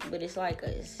Triggered, but it's like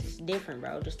it's different,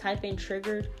 bro. Just type in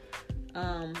Triggered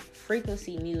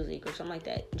frequency music or something like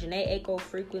that. Janae Aiko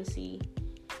frequency.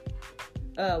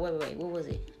 Wait, what was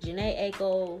it? Janae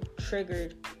Aiko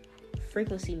Triggered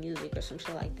frequency music or some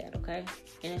shit like that, okay?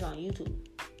 And it's on YouTube.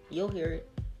 You'll hear it.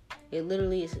 It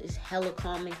literally is hella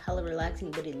calming, hella relaxing,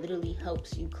 but it literally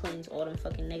helps you cleanse all them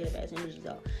fucking negative ass energies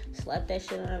out. Slap that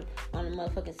shit on a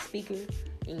motherfucking speaker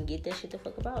and get that shit the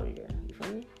fuck about of there. You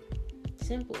feel me?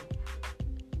 Simple.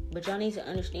 But y'all need to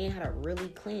understand how to really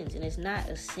cleanse. And it's not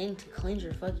a sin to cleanse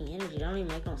your fucking energy. That don't even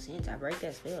make no sense. I break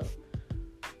that spell.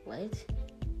 What?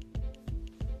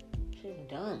 Shit's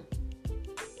dumb.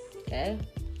 Okay?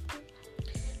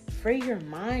 Free Your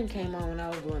Mind came on when I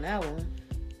was doing that one.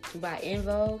 By En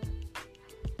Vogue.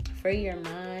 Free Your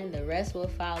Mind. The rest will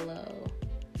follow.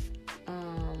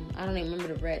 I don't even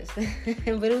remember the rest. But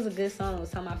it was a good song. It was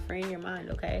talking about freeing your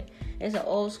mind, okay? It's an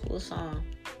old school song.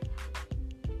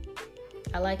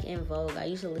 I like En Vogue. I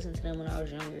used to listen to them when I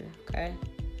was younger, okay?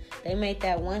 They made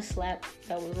that one slap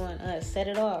that was on Set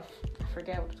It Off. I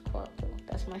forgot what it's called, though.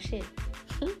 That's my shit.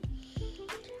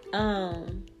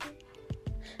 The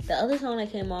other song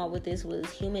that came on with this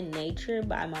was Human Nature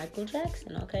by Michael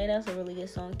Jackson, okay? That's a really good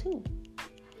song, too.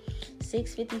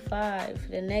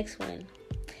 6:55. The next one.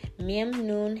 Mem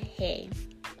Nun He.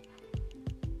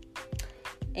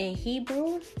 In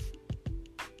Hebrew,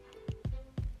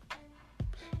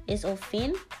 it's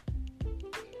Ofin.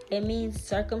 It means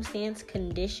circumstance,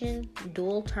 condition,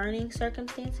 dual turning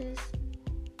circumstances.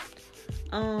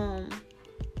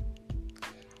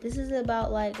 This is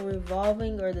about like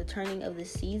revolving or the turning of the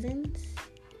seasons.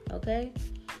 Okay.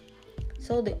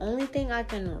 So the only thing I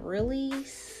can really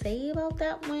say about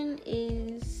that one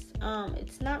is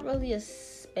it's not really a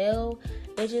spell.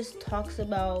 It just talks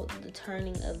about the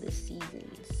turning of the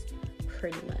seasons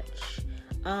pretty much.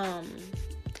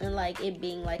 And like it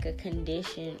being like a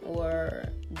condition or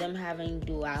them having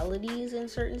dualities in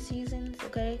certain seasons,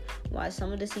 okay? Why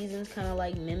some of the seasons kind of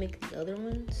like mimic the other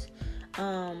ones.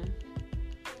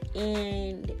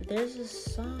 And there's a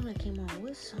song that came on.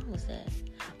 What song was that?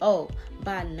 Oh,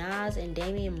 by Nas and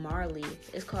Damian Marley.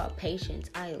 It's called Patience.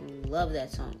 I love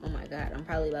that song. Oh my God. I'm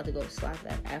probably about to go slap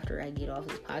that after I get off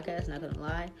this podcast. Not gonna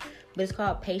lie. But it's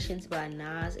called Patience by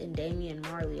Nas and Damian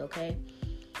Marley, okay?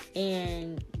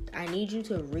 And I need you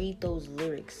to read those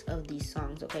lyrics of these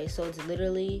songs, okay? So it's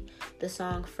literally the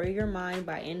song Free Your Mind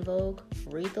by En Vogue.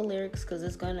 Read the lyrics because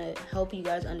it's going to help you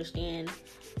guys understand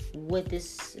what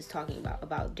this is talking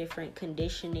about different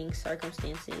conditioning,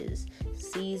 circumstances,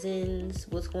 seasons,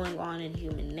 what's going on in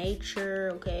human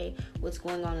nature, okay? What's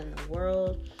going on in the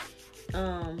world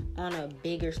on a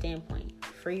bigger standpoint.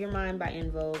 Free Your Mind by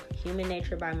En Vogue, Human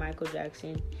Nature by Michael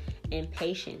Jackson, and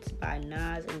Patience by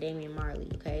Nas and Damian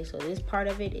Marley, okay? So this part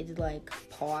of it is like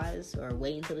pause or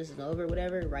wait until this is over,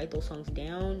 whatever. Write those songs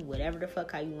down, whatever the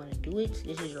fuck, how you want to do it.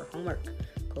 This is your homework.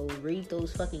 Go read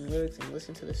those fucking lyrics and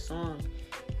listen to the song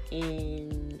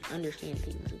and understand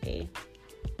things, okay?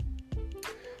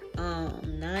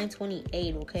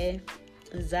 9:28, okay?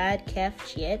 Zad Kaf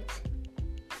Chiet.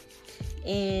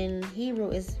 In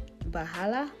Hebrew is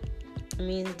Bahala. It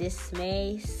means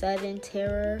dismay, sudden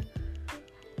terror,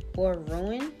 or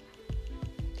ruin.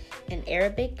 In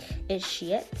Arabic, it's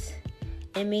Shiet.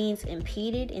 It means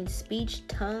impeded in speech,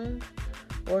 tongue,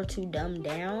 or to dumb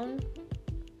down,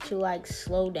 to like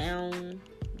slow down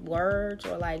words,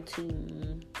 or like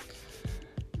to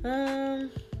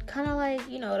kind of like,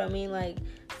 you know what I mean, like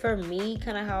for me,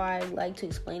 kind of how I like to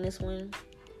explain this one: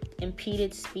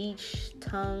 impeded speech,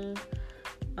 tongue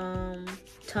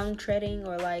treading,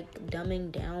 or like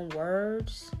dumbing down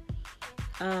words.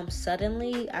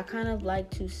 Suddenly, I kind of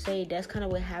like to say that's kind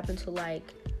of what happened to like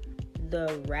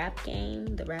the rap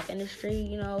game, the rap industry.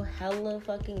 You know, hella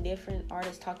fucking different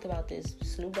artists talked about this.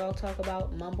 Snoop Dogg talk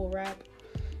about mumble rap.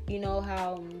 You know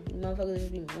how motherfuckers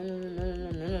just be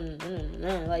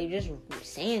like just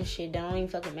saying shit that don't even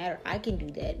fucking matter. I can do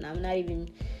that,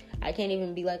 and I can't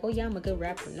even be like, oh yeah, I'm a good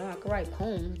rapper. No, I can write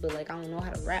poems, but like I don't know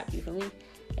how to rap. You feel me?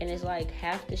 And it's like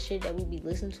half the shit that we be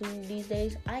listening to these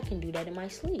days, I can do that in my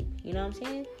sleep. You know what I'm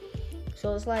saying?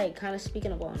 So it's like kind of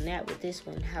speaking about that with this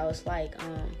one, how it's like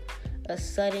a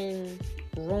sudden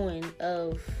ruin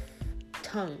of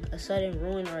tongue, a sudden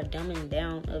ruin or a dumbing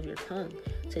down of your tongue,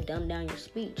 to dumb down your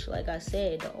speech. Like I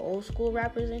said, the old school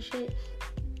rappers and shit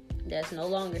that's no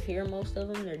longer here, most of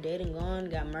them, they're dead and gone,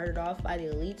 got murdered off by the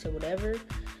elites or whatever.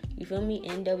 You feel me?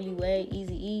 NWA,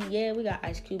 Eazy-E, yeah, we got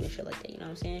Ice Cube and shit like that, you know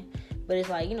what I'm saying? But it's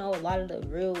like, you know, a lot of the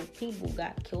real people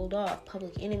got killed off,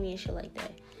 Public Enemy and shit like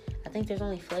that. I think there's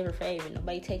only Flavor Flav, and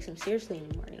nobody takes him seriously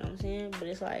anymore, you know what I'm saying? But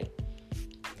it's like,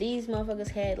 these motherfuckers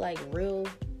had like real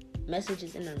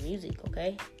messages in their music,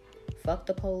 okay? Fuck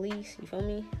the police, you feel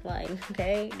me? Like,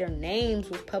 okay, their names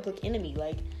was Public Enemy.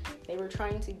 Like, they were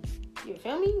trying to, you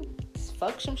feel me?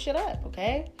 Fuck some shit up,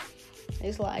 okay?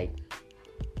 It's like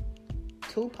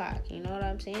Tupac, you know what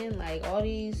I'm saying? Like, all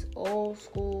these old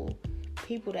school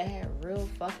people that had real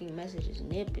fucking messages,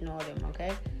 Nip and all them,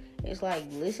 okay? It's like,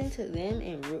 listen to them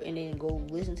and then go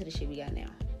listen to the shit we got now.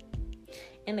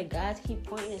 And the guys keep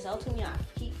pointing this out to me. I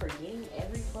keep forgetting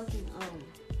every fucking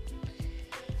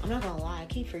I'm not gonna lie, I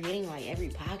keep forgetting like every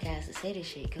podcast to say this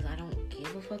shit because I don't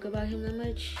give a fuck about him that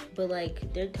much. But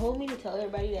like, they told me to tell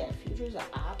everybody that Future's an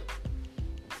op.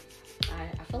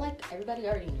 I feel like everybody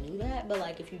already knew that, but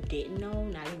like if you didn't know,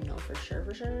 now you know for sure.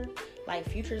 Like,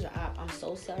 Future's an op. I'm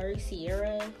so sorry,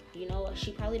 Sierra. You know,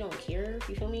 she probably don't care,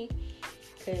 you feel me?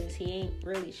 Because he ain't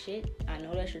really shit. I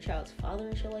know that's your child's father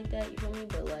and shit like that, you feel me?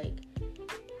 But like,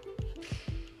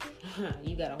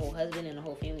 you got a whole husband and a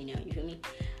whole family now, you feel me?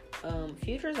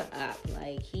 Future's an op.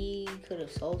 Like, he could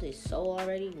have sold his soul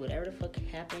already, whatever the fuck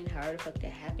happened, however the fuck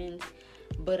that happened.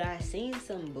 But I seen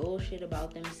some bullshit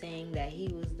about them saying that he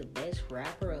was the best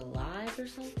rapper alive or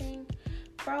something.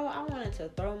 Bro, I wanted to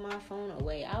throw my phone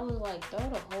away. I was like, throw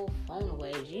the whole phone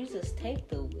away. Jesus, take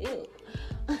the wheel.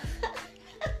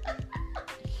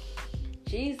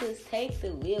 Jesus, take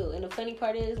the wheel. And the funny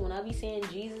part is, when I be saying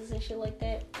Jesus and shit like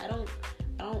that, I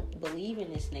don't believe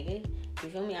in this nigga. You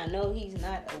feel me? I know he's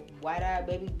not a white-eyed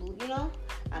baby blue, you know?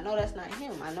 I know that's not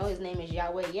him. I know his name is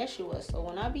Yahweh Yeshua. So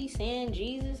when I be saying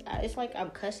Jesus, it's like I'm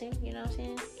cussing, you know what I'm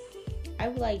saying? I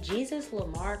be like, Jesus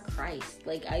Lamar Christ.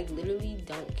 Like, I literally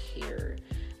don't care.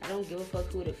 I don't give a fuck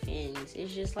who it offends.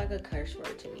 It's just like a curse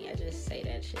word to me. I just say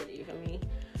that shit, you feel me?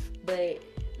 But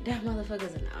that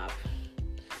motherfucker's an op.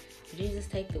 Jesus,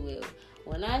 take the wheel.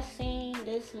 When I seen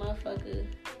this motherfucker,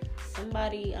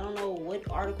 somebody, I don't know what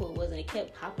article it was, and it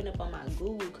kept popping up on my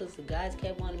Google because the guys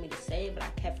kept wanting me to say it, but I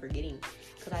kept forgetting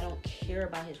because I don't care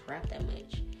about his rap that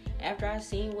much. After I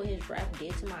seen what his rap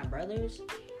did to my brothers,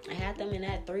 I had them in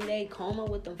that 3-day coma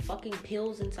with them fucking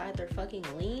pills inside their fucking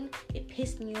lean. It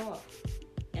pissed me off.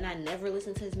 And I never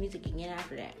listened to his music again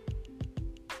after that.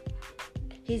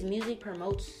 His music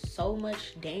promotes so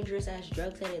much dangerous ass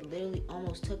drugs that it literally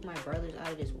almost took my brothers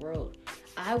out of this world.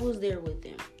 I was there with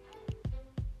them.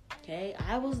 Okay?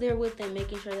 I was there with them,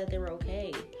 making sure that they were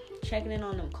okay. Checking in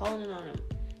on them, calling in on them.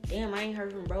 Damn, I ain't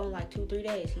heard from bro in like 2-3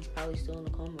 days. He's probably still in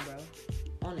the coma, bro.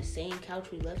 On the same couch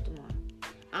we left him on.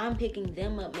 I'm picking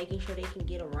them up, making sure they can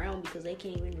get around because they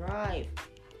can't even drive.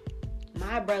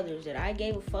 My brothers that I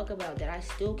gave a fuck about, that I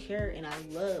still care and I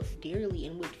love dearly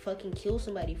and would fucking kill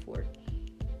somebody for.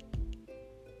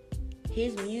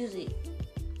 His music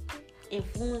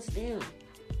influenced them.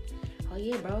 Oh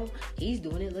yeah, bro, he's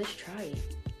doing it, let's try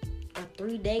it. A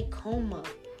 3-day coma.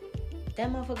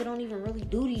 That motherfucker don't even really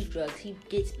do these drugs. He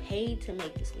gets paid to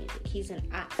make this music. He's an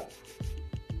op.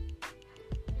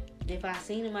 If I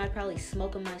seen him, I'd probably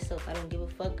smoke him myself. I don't give a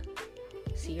fuck.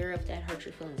 Sierra, if that hurts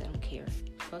your feelings, I don't care.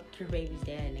 Fuck your baby's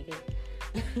dad, nigga.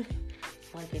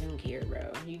 Like, I don't care,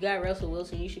 bro. You got Russell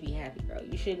Wilson, you should be happy, bro.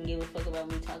 You shouldn't give a fuck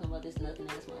about me talking about this nothing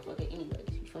ass motherfucker anyways.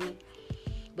 You feel me?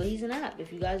 But he's an op.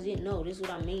 If you guys didn't know, this is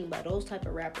what I mean by those type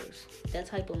of rappers. That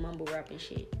type of mumble rapping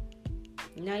shit.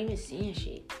 You're not even seeing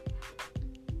shit.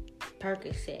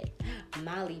 Percocet.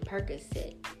 Molly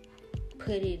Percocet.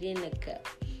 put it in the cup,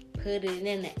 put it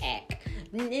in the act.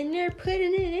 And then they're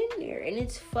putting it in there, and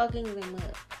it's fucking them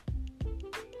up.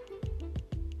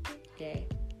 Okay?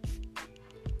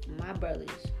 My brothers.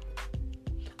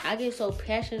 I get so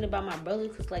passionate about my brothers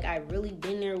because, like, I really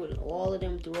been there with all of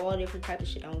them through all different types of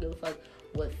shit. I don't give a fuck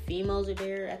what females are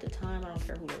there at the time. I don't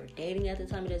care who they were dating at the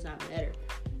time. It does not matter.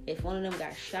 If one of them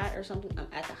got shot or something, I'm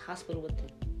at the hospital with them,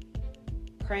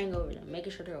 praying over them,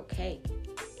 making sure they're okay.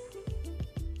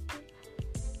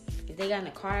 If they got in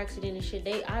a car accident and shit,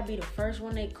 I'd be the first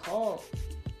one they call.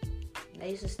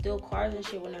 They used to steal cars and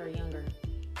shit when they were younger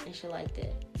and shit like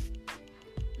that.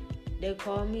 They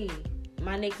call me.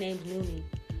 My nickname's Noonie.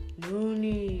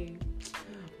 Noonie,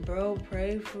 bro,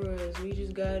 pray for us. We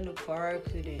just got in a car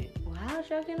accident. Well, how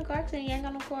y'all get in a car accident? You ain't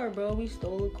got no car, bro. We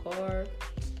stole a car.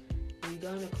 We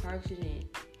got in a car accident.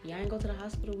 Y'all ain't go to the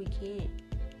hospital. We can't.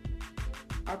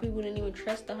 Our people didn't even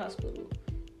trust the hospital.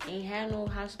 Ain't had no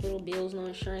hospital bills, no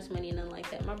insurance money, nothing like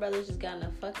that. My brothers just got in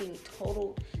a fucking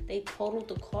they totaled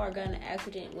the car, got in an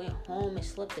accident, went home and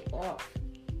slept it off.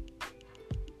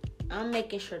 I'm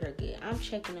making sure they're good. I'm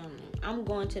checking on them. I'm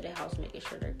going to the house making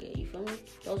sure they're good. You feel me?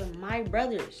 Those are my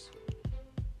brothers.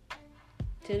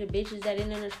 To the bitches that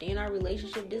didn't understand our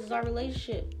relationship, this is our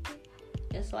relationship.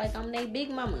 It's like I'm their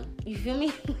big mama. You feel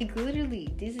me? Like,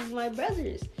 literally, this is my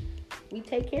brothers. We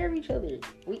take care of each other.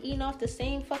 We eating off the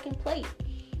same fucking plate.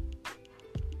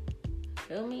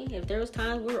 Feel me? If there was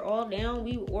times we were all down,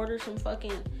 we would order some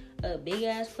fucking big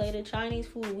ass plate of Chinese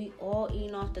food. We all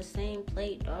eating off the same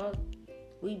plate, dog.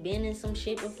 We been in some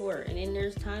shit before. And then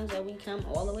there's times that we come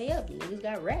all the way up. Niggas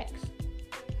got racks.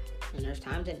 And there's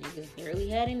times that niggas barely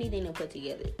had anything to put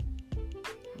together.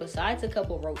 Besides a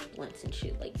couple roach blunts and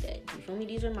shit like that. You feel me?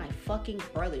 These are my fucking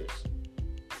brothers.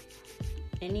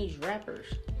 And these rappers.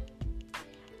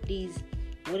 These,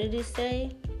 what did it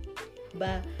say?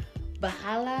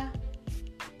 Bahala.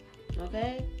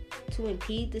 Okay? To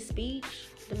impede the speech.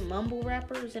 The mumble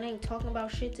rappers. It ain't talking about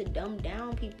shit to dumb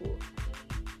down people.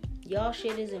 Y'all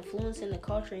shit is influencing the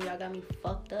culture and y'all got me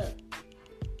fucked up.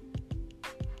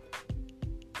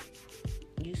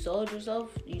 You sold your soul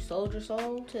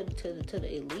to the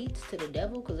elites, to the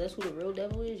devil, because that's who the real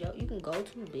devil is. Yo, you can go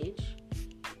to, bitch.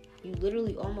 You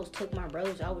literally almost took my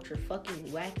brothers out with your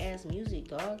fucking whack ass music,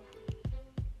 dog.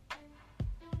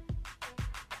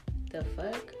 The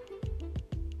fuck?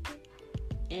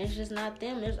 And it's just not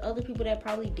them. There's other people that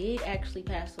probably did actually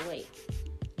pass away.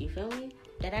 You feel me?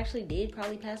 That actually did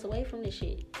probably pass away from this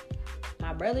shit.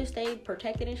 My brothers stayed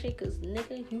protected and shit, because,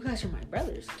 nigga, you guys are my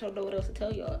brothers. I don't know what else to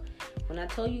tell y'all. When I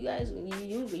tell you guys,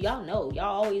 y'all know.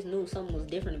 Y'all always knew something was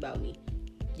different about me.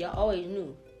 Y'all always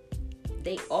knew.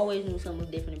 They always knew something was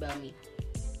different about me.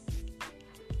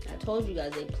 I told you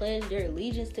guys, they pledged their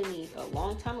allegiance to me a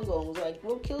long time ago and was like,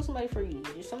 we'll kill somebody for you.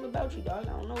 There's something about you, dog. I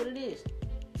don't know what it is.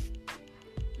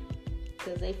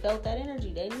 Because they felt that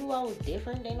energy. They knew I was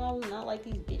different. They knew I was not like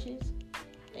these bitches.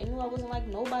 They knew I wasn't like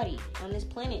nobody on this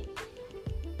planet.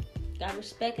 Got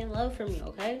respect and love for me,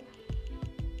 okay?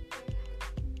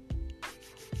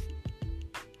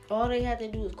 All they had to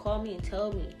do was call me and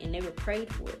tell me, and they were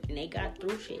prayed for it, and they got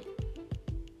through shit.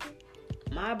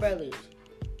 My brothers,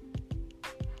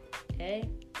 okay?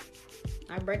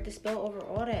 I break the spell over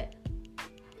all that.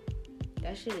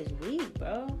 That shit is weak,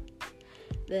 bro.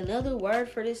 Another word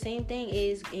for the same thing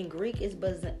is, in Greek, is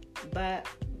basanizo.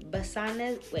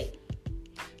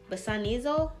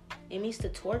 It means to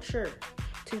torture.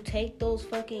 To take those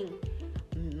fucking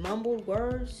mumbled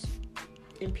words,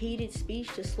 impeded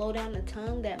speech, to slow down the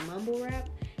tongue, that mumble rap,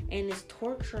 and it's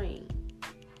torturing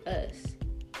us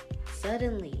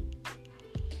suddenly.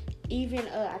 Even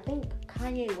I think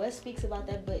Kanye West speaks about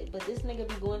that, but this nigga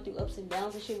be going through ups and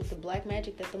downs and shit with the black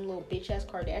magic that them little bitch ass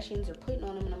Kardashians are putting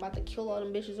on him, and I'm about to kill all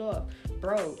them bitches off.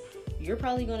 Bro, he's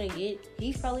probably gonna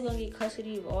get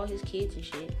custody of all his kids and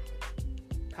shit.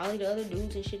 Probably the other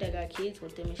dudes and shit that got kids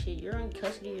with them and shit. You're in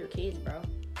custody of your kids, bro.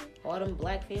 All them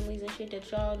black families and shit that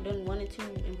y'all done wanted to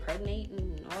impregnate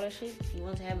and all that shit. You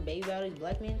want to have a baby out of these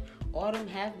black men. All them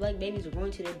half black babies are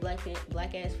going to their black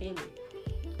ass family.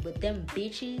 But them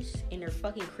bitches and their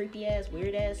fucking creepy ass,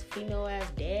 weird ass, female ass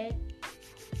dad,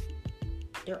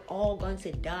 they're all going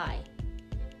to die.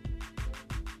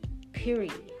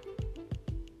 Period.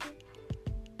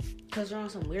 Because they're on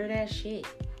some weird ass shit.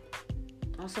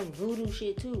 On some voodoo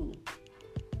shit too.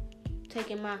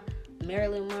 Taking my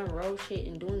Marilyn Monroe shit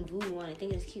and doing voodoo on it.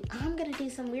 Thinking it's cute. I'm gonna do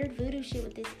some weird voodoo shit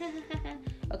with this.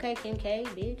 Okay, Kim K,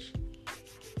 bitch.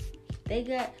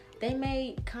 They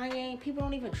made Kanye. People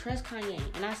don't even trust Kanye.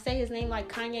 And I say his name like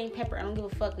Kanye Pepper. I don't give a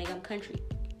fuck, nigga. I'm country.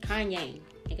 Kanye,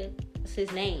 nigga. That's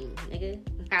his name, nigga.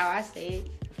 How I say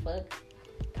it. The fuck.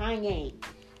 Kanye.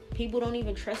 People don't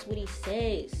even trust what he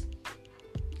says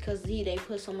because they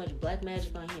put so much black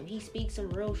magic on him. He speaks some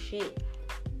real shit.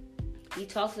 He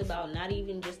talks about not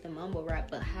even just the mumble rap,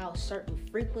 but how certain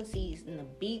frequencies in the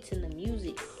beats and the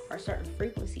music are certain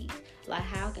frequencies. Like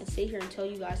how I can sit here and tell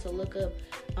you guys to look up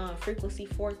frequency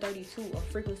 432 or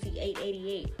frequency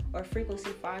 888 or frequency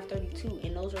 532,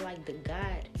 and those are like the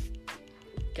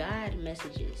God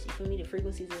messages. You feel me? The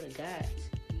frequencies of the gods.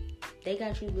 They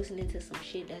got you listening to some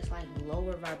shit that's like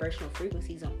lower vibrational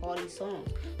frequencies on all these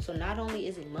songs. So not only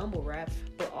is it mumble rap,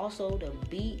 but also the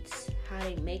beats, how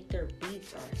they make their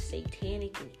beats are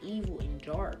satanic and evil and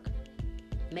dark.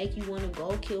 Make you want to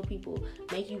go kill people.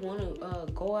 Make you want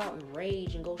to go out and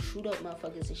rage and go shoot up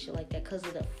motherfuckers and shit like that because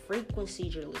of the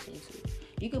frequencies you're listening to.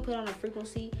 You can put on a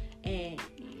frequency and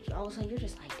all of a sudden you're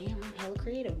just like, damn, I'm hella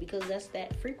creative because that's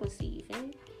that frequency. You feel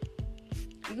me?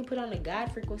 You can put on the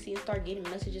God frequency and start getting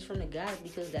messages from the gods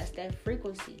because that's that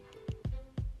frequency.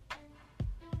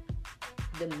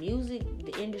 The music,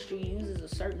 the industry uses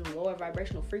a certain lower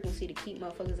vibrational frequency to keep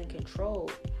motherfuckers in control.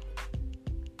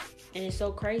 And it's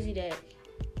so crazy that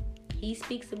he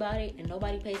speaks about it and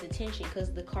nobody pays attention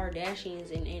because the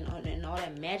Kardashians and all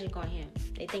that magic on him.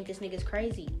 They think this nigga's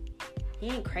crazy. He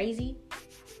ain't crazy.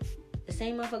 The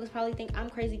same motherfuckers probably think I'm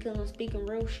crazy because I'm speaking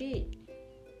real shit.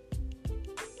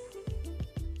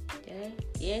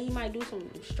 Yeah, he might do some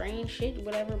strange shit or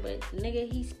whatever, but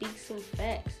nigga, he speaks some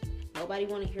facts. Nobody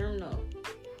want to hear him though.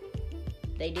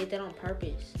 They did that on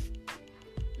purpose.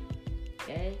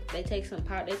 Okay? They take some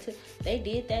power. They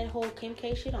did that whole Kim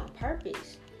K shit on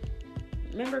purpose.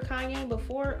 Remember Kanye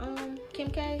before Kim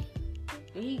K?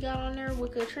 When he got on there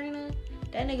with Katrina?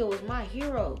 That nigga was my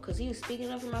hero because he was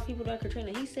speaking up for my people during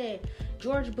Katrina. He said,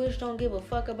 George Bush don't give a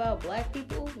fuck about black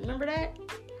people. Remember that?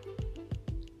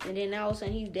 And then now all of a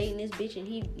sudden he's dating this bitch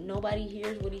and nobody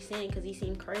hears what he's saying because he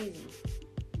seemed crazy.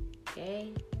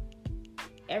 Okay?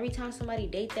 Every time somebody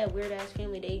date that weird ass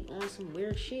family, they on some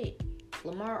weird shit.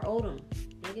 Lamar Odom.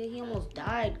 Nigga, he almost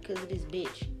died because of this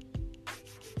bitch.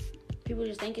 People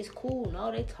just think it's cool.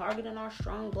 No, they targeting our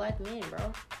strong black men,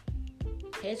 bro.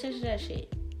 Pay attention to that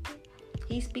shit.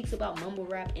 He speaks about mumble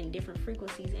rap in different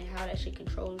frequencies and how that shit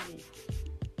controls you.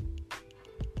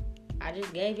 I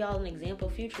just gave y'all an example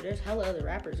of Future. There's hella other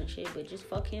rappers and shit, but just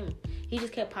fuck him. He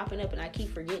just kept popping up, and I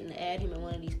keep forgetting to add him in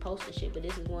one of these posts and shit, but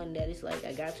this is one that is like,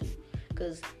 I got to.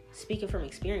 Because speaking from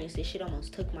experience, this shit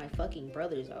almost took my fucking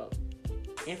brothers out.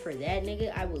 And for that,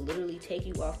 nigga, I would literally take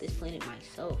you off this planet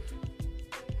myself.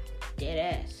 Dead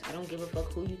ass. I don't give a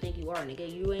fuck who you think you are,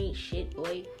 nigga. You ain't shit,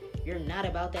 boy. You're not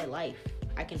about that life.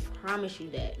 I can promise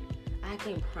you that. I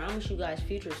can promise you guys,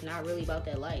 Future's not really about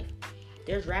that life.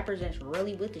 There's rappers that's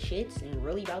really with the shits and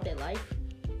really about that life.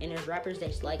 And there's rappers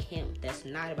that's like him, that's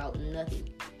not about nothing.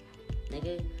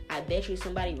 Nigga, I bet you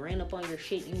somebody ran up on your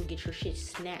shit, you would get your shit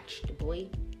snatched, boy.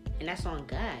 And that's on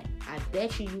God. I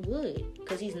bet you would.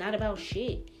 Because he's not about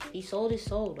shit. He sold his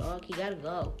soul, dog. He gotta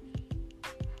go.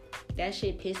 That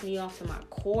shit pissed me off to my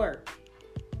core.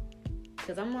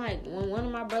 Because I'm like, when one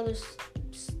of my brothers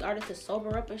started to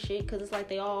sober up and shit, because it's like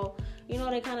they all, you know,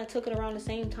 they kind of took it around the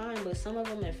same time, but some of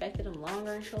them affected them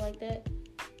longer and shit like that.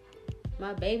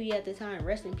 My baby at the time,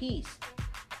 rest in peace.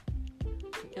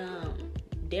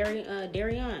 Darion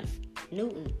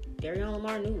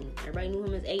Lamar Newton. Everybody knew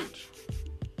him as H.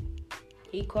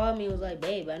 He called me and was like,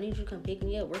 babe, I need you to come pick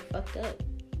me up. We're fucked up.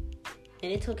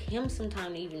 And it took him some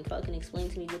time to even fucking explain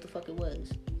to me what the fuck it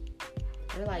was.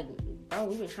 They're like, bro,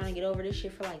 we've been trying to get over this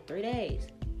shit for like 3 days.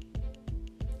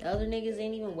 The other niggas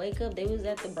didn't even wake up. They was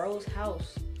at the bro's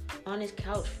house on his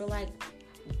couch for like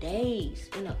days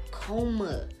in a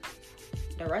coma.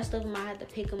 The rest of them, I had to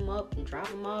pick them up and drop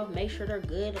them off, make sure they're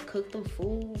good, cook them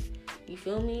food. You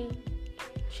feel me?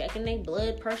 Checking their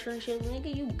blood pressure and shit.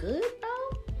 Nigga, you good,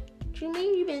 bro? What you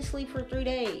mean you been asleep for 3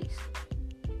 days?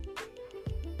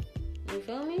 You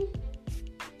feel me?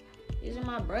 These are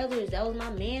my brothers. That was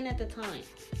my man at the time.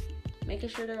 Making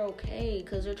sure they're okay,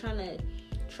 because they're trying to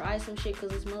try some shit because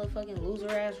this motherfucking loser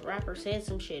ass rapper said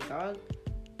some shit, dog.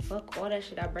 Fuck all that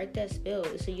shit. I break that spell.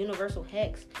 It's a universal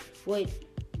hex with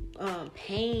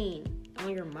pain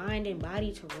on your mind and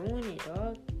body to ruin it,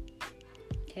 dog.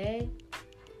 Okay?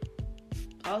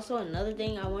 Also, another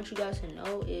thing I want you guys to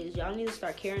know is y'all need to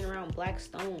start carrying around black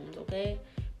stones, okay?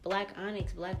 Black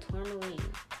onyx, black tourmaline.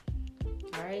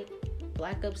 Alright?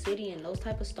 Black obsidian. Those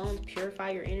type of stones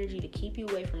purify your energy to keep you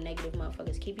away from negative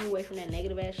motherfuckers. Keep you away from that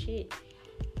negative ass shit.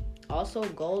 Also,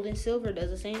 gold and silver does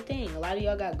the same thing. A lot of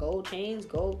y'all got gold chains,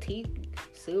 gold teeth,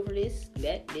 silver this,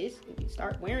 that, this.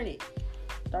 Start wearing it.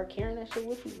 Start carrying that shit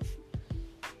with you.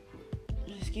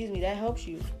 Excuse me, that helps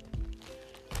you.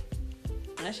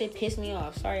 And that shit pissed me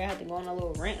off. Sorry I had to go on a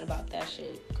little rant about that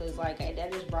shit. Because, like,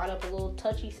 that just brought up a little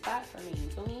touchy spot for me. You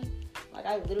feel me? Like,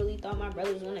 I literally thought my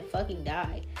brother was gonna fucking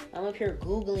die. I'm up here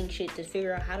Googling shit to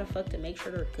figure out how the fuck to make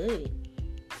sure they're good.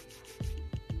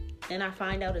 Then I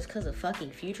find out it's because of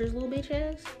fucking Future's little bitch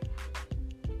ass.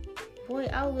 Boy,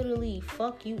 I'll literally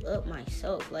fuck you up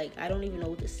myself. Like, I don't even know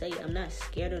what to say. I'm not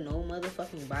scared of no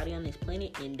motherfucking body on this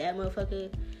planet. And that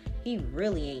motherfucker, he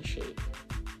really ain't shit.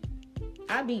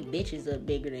 I beat bitches up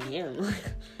bigger than him. Like,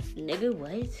 nigga,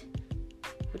 what?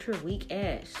 With your weak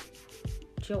ass.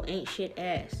 With your ain't shit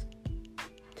ass.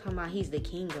 Talking about he's the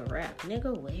king of rap.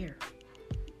 Nigga, where?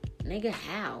 Nigga,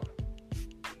 how?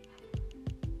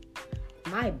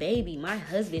 My baby, my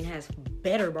husband has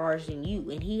better bars than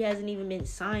you. And he hasn't even been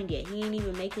signed yet. He ain't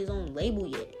even make his own label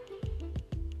yet.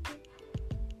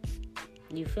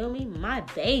 You feel me? My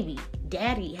baby,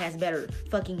 daddy has better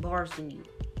fucking bars than you.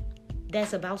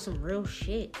 That's about some real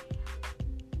shit.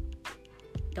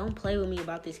 Don't play with me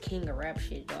about this king of rap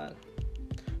shit, dog.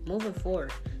 Moving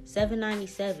forward.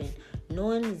 797.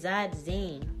 Nun Zad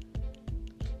Zain.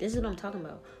 This is what I'm talking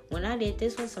about. When I did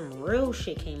this one, some real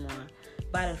shit came on.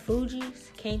 By the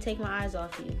Fugees, Can't Take My Eyes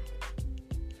Off You.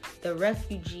 The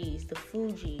Refugees, the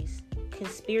Fugees.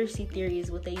 Conspiracy theory is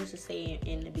what they used to say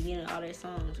in the beginning of all their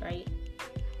songs, right?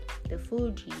 The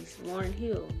Fugees, Lauryn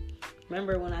Hill.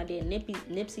 Remember when I did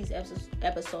Nipsey's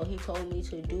episode, he told me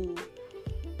to do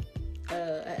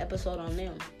an episode on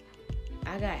them.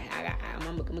 I'm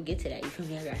gonna get to that. You feel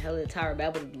me? I got hella Tower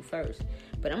Babble to do first,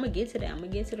 but I'm gonna get to that. I'm gonna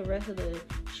get to the rest of the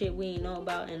shit we ain't know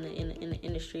about in the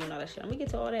industry and all that shit. I'm gonna get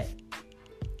to all that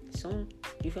soon.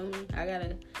 You feel me? I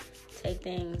gotta take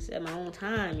things at my own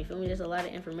time. You feel me? There's a lot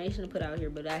of information to put out here,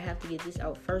 but I have to get this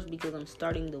out first because I'm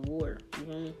starting the war. You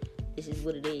feel me? This is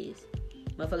what it is.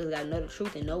 Motherfuckers gotta know the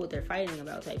truth and know what they're fighting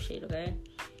about type shit, okay?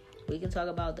 We can talk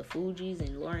about the Fugees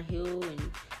and Lauryn Hill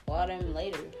and all them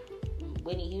later.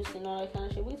 Whitney Houston, all that kind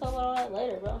of shit. We can talk about all that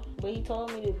later, bro. But he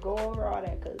told me to go over all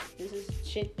that because this is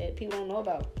shit that people don't know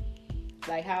about.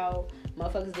 Like how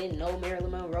motherfuckers didn't know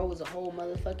Marilyn Monroe was a whole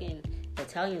motherfucking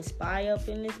Italian spy up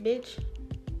in this bitch.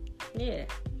 Yeah.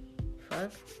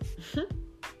 Fuck.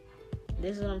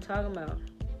 This is what I'm talking about.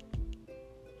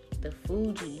 The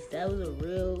Fugees. That was a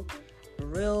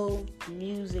real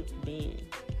music band.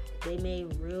 They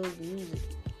made real music.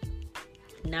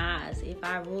 Nas, If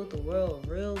I Ruled the World,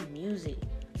 real music.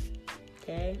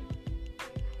 Okay.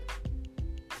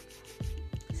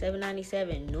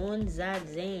 797, Nun Zad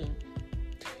Zain.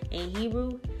 In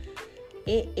Hebrew,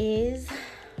 it is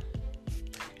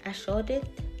Ashdodith.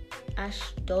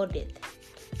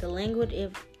 The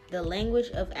language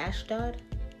of Ashdod.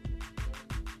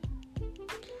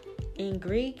 In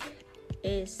Greek,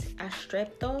 is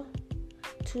Astrepto,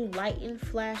 to lighten,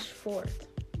 flash forth.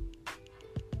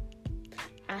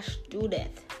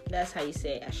 Ashdodeth. That's how you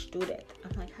say it, Ashdodeth.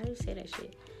 I'm like, how do you say that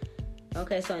shit?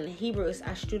 Okay, so in Hebrew, it's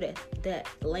Ashdodeth, the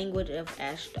language of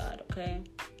Ashdod, okay?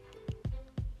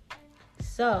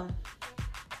 So,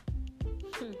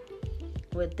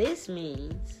 what this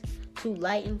means, to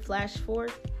lighten, flash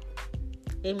forth,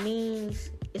 it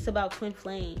means it's about twin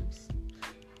flames.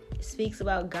 It speaks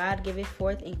about God giveth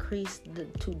forth increase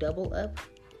to double up,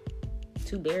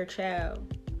 to bear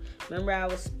child. Remember I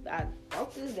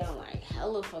broke this down like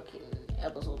hella fucking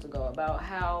episodes ago about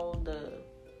how the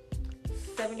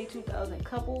 72,000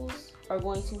 couples are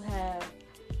going to have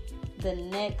the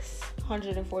next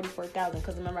 144,000.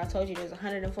 Because remember I told you there's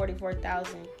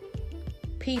 144,000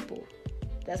 people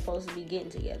that's supposed to be getting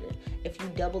together. If you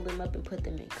double them up and put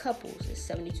them in couples, it's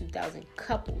 72,000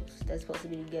 couples that's supposed to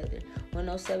be together. When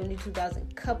those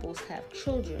 72,000 couples have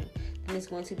children, then it's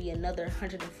going to be another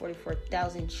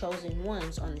 144,000 chosen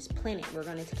ones on this planet. We're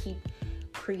going to keep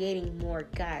creating more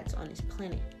gods on this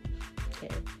planet.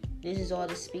 Okay, this is all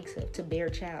this speaks of, to bear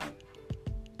child.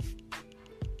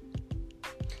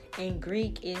 In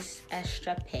Greek is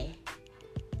Astrape.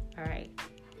 Alright.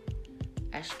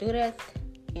 Ashdodeth.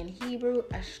 In Hebrew,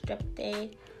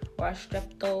 Astrepte or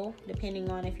Astrepto, depending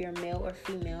on if you're male or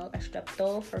female.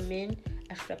 Astrepto for men,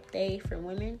 Astrepte for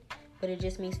women. But it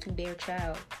just means to bear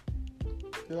child.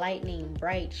 Lightning,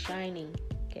 bright, shining.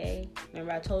 Okay?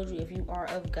 Remember I told you if you are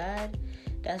of God,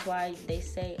 that's why they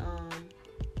say,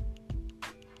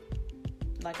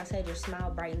 like I said, your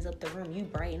smile brightens up the room. You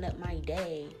brighten up my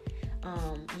day.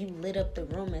 You lit up the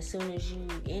room as soon as you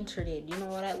entered it. You know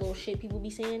all that little shit people be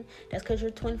saying? That's because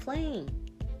you're twin flame.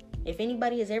 If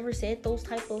anybody has ever said those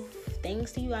type of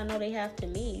things to you, I know they have to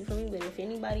me. You feel me? But if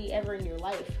anybody ever in your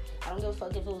life, I don't give a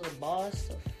fuck if it was a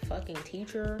boss, a fucking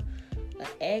teacher, an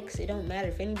ex, it don't matter.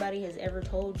 If anybody has ever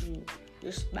told you,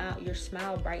 your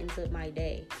smile brightens up my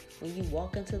day. When you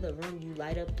walk into the room, you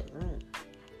light up the room.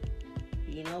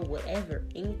 you know, whatever,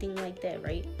 anything like that,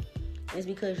 right? It's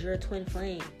because you're a twin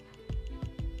flame.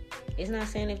 It's not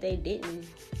saying if they didn't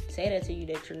say that to you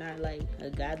that you're not like a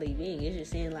godly being. It's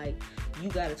just saying like you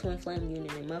got a twin flame union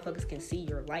and motherfuckers can see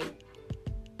your light.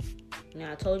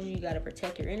 Now I told you gotta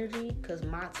protect your energy because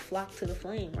moths flock to the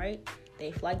flame, right?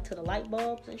 They flock to the light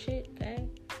bulbs and shit, okay?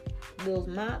 Those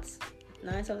moths,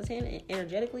 9 out of 10,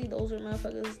 energetically, those are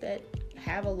motherfuckers that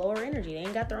have a lower energy. They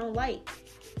ain't got their own light.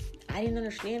 I didn't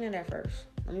understand it at first.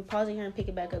 Let me pause it here and pick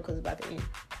it back up because it's about to end.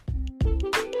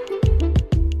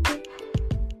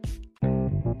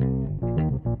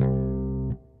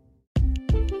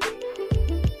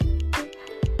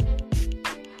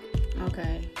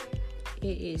 Okay, it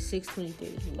is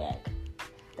 6:23 back.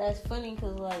 That's funny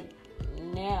because like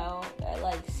now at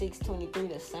like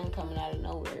 6:23 the sun coming out of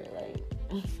nowhere, like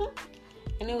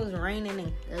and it was raining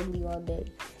and ugly all day.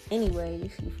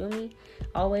 Anyways, you feel me?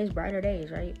 Always brighter days,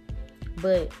 right?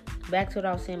 But back to what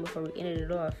I was saying before we ended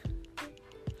it off.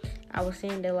 I was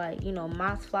saying that like, you know,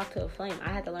 moths flock to a flame. I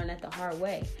had to learn that the hard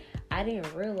way. I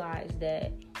didn't realize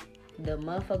that the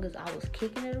motherfuckers I was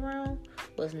kicking it around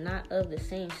was not of the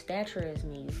same stature as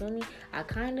me. You feel me? I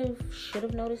kind of should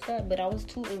have noticed that, but I was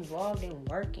too involved in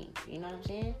working. You know what I'm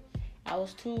saying? I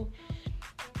was too,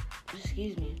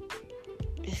 excuse me.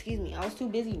 I was too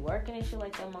busy working and shit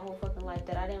like that my whole fucking life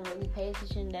that I didn't really pay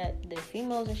attention that the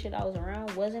females and shit I was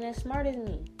around wasn't as smart as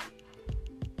me.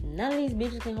 None of these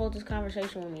bitches can hold this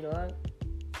conversation with me, dog.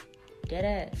 Dead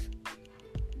ass.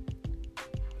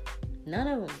 None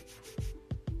of them.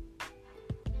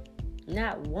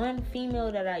 Not one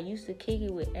female that I used to kick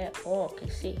it with at all can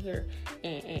sit here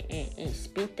and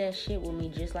spit that shit with me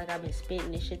just like I've been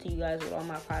spitting this shit to you guys with all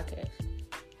my podcasts.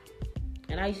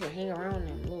 And I used to hang around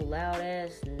them little loud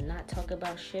ass and not talk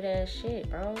about shit ass shit,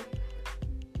 bro.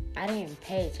 I didn't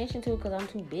pay attention to it because I'm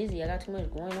too busy. I got too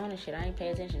much going on and shit. I ain't pay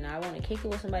attention. Now I want to kick it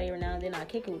with somebody every now and then. I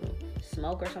kick it with them.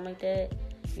 Smoke or something like that.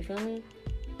 You feel me?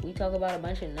 We talk about a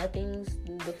bunch of nothings,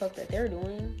 the fuck that they're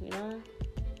doing, you know?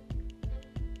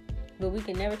 But we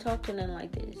can never talk to none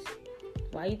like this.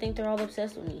 Why you think they're all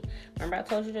obsessed with me? Remember I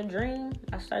told you the dream?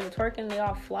 I started twerking, they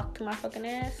all flocked to my fucking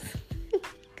ass.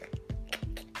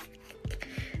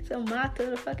 So moth to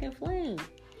the fucking flame.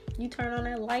 You turn on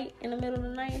that light in the middle of the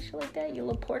night and shit like that. Your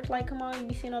little porch light come on. You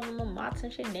be seeing all them little moths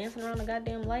and shit dancing around the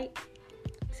goddamn light.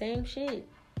 Same shit.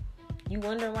 You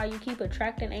wondering why you keep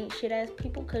attracting ain't shit ass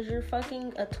people? Because you're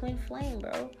fucking a twin flame,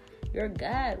 bro. You're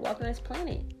God walking this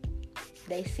planet.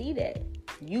 They see that.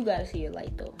 You gotta see your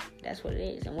light though. That's what it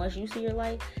is. And once you see your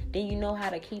light, then you know how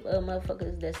to keep other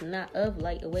motherfuckers that's not of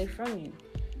light away from you.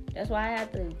 That's why I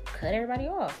have to cut everybody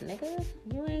off, nigga.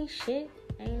 You ain't shit.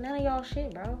 Ain't none of y'all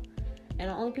shit, bro. And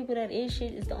the only people that is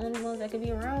shit is the only ones that could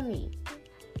be around me.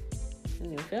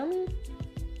 You feel me?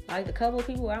 Like the couple of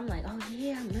people where I'm like, oh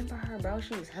yeah, I remember her, bro.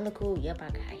 She was hella cool. Yep, I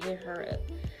gotta hit her up.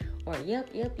 Or yep,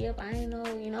 I ain't know,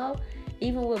 you know.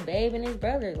 Even with Babe and his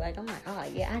brother, like I'm like, oh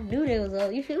yeah, I knew they was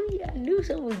all, you feel me? I knew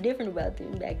something was different about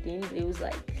them back then. But it was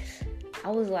like, I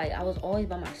was always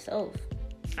by myself.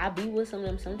 I be with some of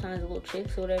them sometimes, little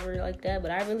chicks or whatever like that.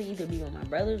 But I really either be with my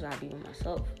brothers or I be with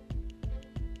myself.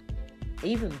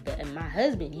 Even my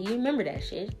husband, he remember that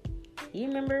shit. He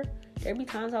remember there be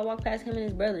times I walk past him and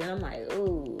his brother and I'm like,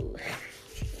 ooh.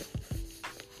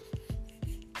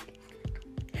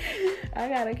 I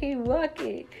gotta keep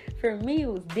walking. For me, it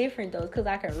was different though, because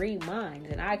I could read minds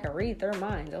and I could read their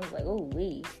minds. I was like, oh,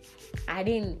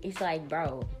 it's like,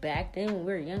 bro, back then when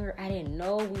we were younger, I didn't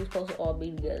know we were supposed to all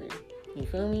be together. You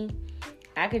feel me?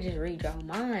 I could just read y'all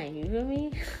mind, you feel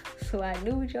me? So I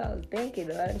knew what y'all was thinking,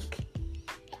 dog.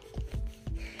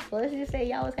 Well, let's just say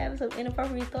y'all was having some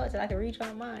inappropriate thoughts and I could read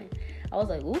y'all mind. I was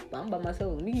like, oop, I'm by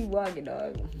myself. Let me keep walking,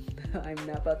 dog. I'm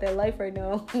not about that life right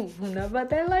now. I'm not about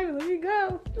that life. Let me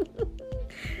go.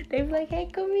 They be like, hey,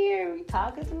 come here. We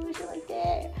talking to him and shit like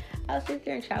that. I'll sit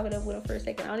there and chop it up with him for a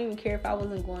second. I don't even care if I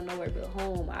wasn't going nowhere but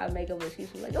home. I'd make up an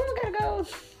excuse. Like, oh, I gotta go.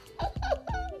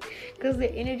 Because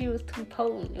the energy was too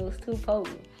potent. It was too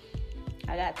potent.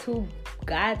 I got two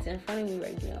gods in front of me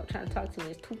right now trying to talk to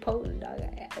me. It's too potent, dog.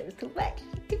 It's too much.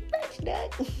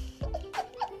 Dog.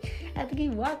 I have to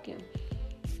keep walking.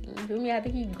 You feel me? I have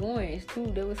to keep going.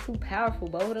 They was too powerful.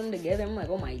 Both of them together. I'm like,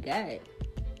 oh my God.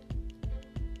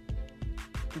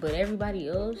 But everybody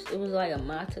else, it was like a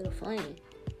moth to the flame.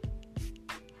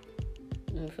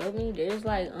 You feel me? There's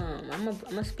like, I'm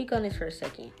gonna speak on this for a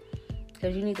second.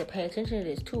 Because you need to pay attention to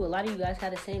this too. A lot of you guys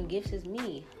have the same gifts as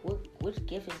me. Which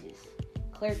gift is this?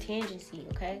 Clairtangency,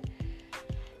 okay?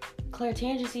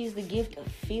 Clairtangency is the gift of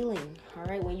feeling, all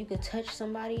right? When you can touch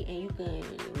somebody and you can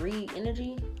read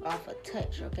energy off a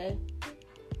touch, okay?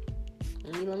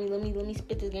 Let me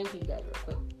spit this game to you guys real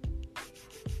quick.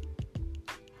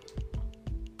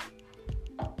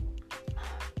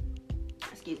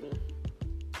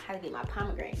 had to get my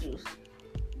pomegranate juice.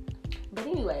 But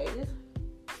anyways,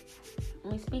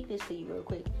 let me speak this to you real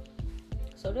quick.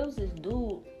 So there was this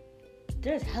dude.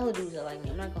 There's hella dudes that like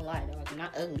me. I'm not gonna lie, dog. I'm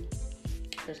not ugly.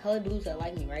 There's hella dudes that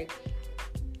like me, right?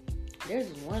 There's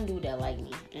this one dude that liked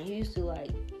me, and he used to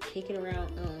like kick it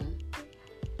around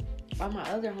all my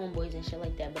other homeboys and shit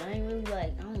like that. But I ain't really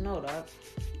like, I don't know, dog.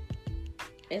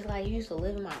 It's like he used to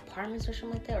live in my apartments or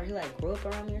something like that, or he like grew up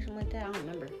around me or something like that. I don't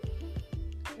remember.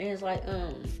 And it's like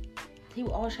he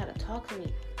would always try to talk to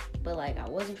me, but like I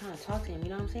wasn't trying to talk to him. You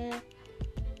know what I'm saying?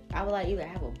 I would like either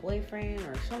have a boyfriend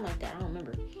or something like that. I don't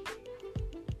remember.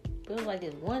 But it was like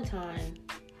this one time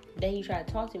that he tried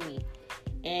to talk to me,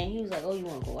 and he was like, "Oh, you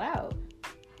want to go out?"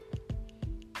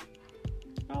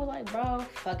 I was like, "Bro,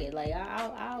 fuck it. Like,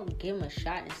 I'll give him a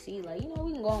shot and see. Like, you know,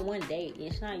 we can go on one date.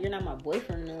 You're not my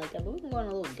boyfriend or nothing like that, but we can go on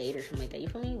a little date or something like that. You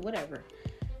feel me? Whatever."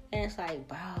 And it's like,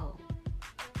 bro,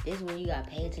 this is when you gotta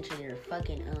pay attention to your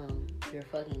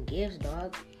fucking gifts,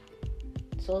 dog.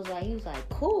 So it's like, he was like,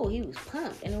 cool. He was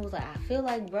pumped, and it was like, I feel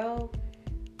like, bro,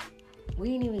 we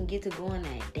didn't even get to go on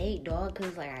that date, dog,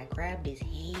 because, like, I grabbed his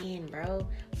hand, bro.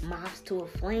 Mops to a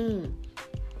flame.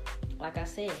 Like I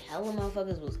said, hella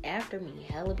motherfuckers was after me.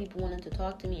 Hella people wanted to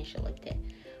talk to me and shit like that.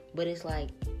 But it's like,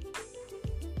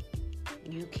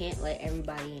 you can't let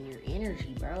everybody in your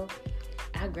energy, bro.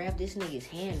 I grabbed this nigga's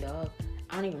hand, dog.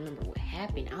 I don't even remember what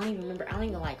happened. I don't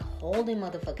even like holding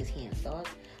motherfuckers' hands, dog.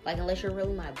 Like, unless you're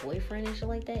really my boyfriend and shit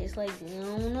like that, it's like, I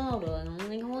don't know, dog. I don't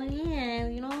like holding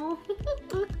hands, you know?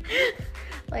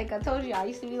 Like I told you, I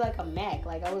used to be like a Mac.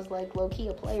 Like, I was like low-key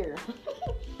a player.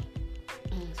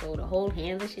 So to hold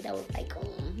hands and shit, I was like,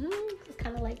 it's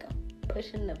kind of like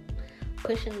pushing the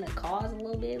cause a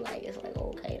little bit. Like, it's like,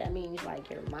 okay, that means like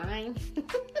you're mine.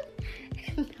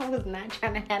 And I was not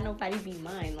trying to have nobody be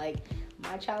mine. Like,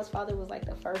 my child's father was like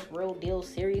the first real deal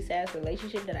serious ass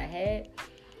relationship that I had.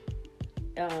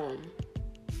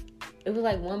 It was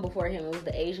like one before him. It was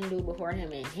the Asian dude before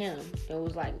him and him. It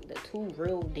was like the two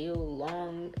real deal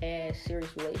long ass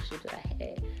serious relationships that I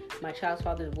had. My child's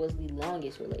father was the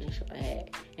longest relationship I had,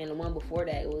 and the one before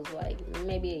that, it was like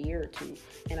maybe a year or two.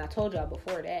 And I told y'all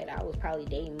before that, I was probably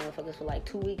dating motherfuckers for like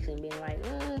 2 weeks and being like,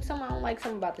 I don't like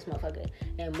something about this motherfucker,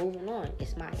 and moving on.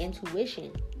 It's my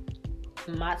intuition.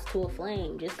 Mots to a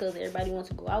flame. Just because everybody wants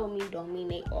to go out with me don't mean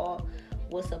they all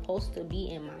was supposed to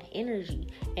be in my energy.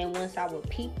 And once I would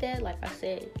peep that, like I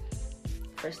said,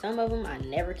 for some of them, I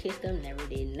never kissed them, never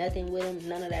did nothing with them,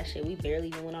 none of that shit. We barely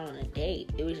even went on a date.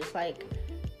 It was just like,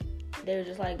 they were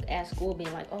just like at school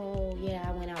being like, oh yeah,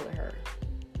 I went out with her.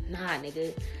 Nah,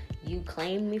 nigga, you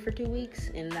claimed me for 2 weeks,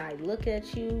 and I look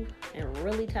at you and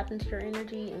really tapped into your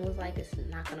energy and was like, it's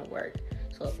not gonna work.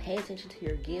 So pay attention to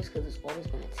your gifts, because it's always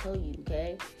gonna tell you,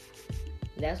 okay?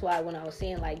 That's why when I was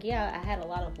saying, like, yeah, I had a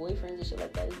lot of boyfriends and shit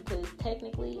like that, because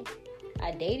technically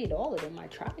I dated all of them. I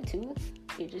tried to.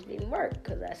 It just didn't work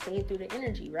because I seen through the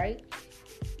energy, right?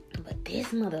 But this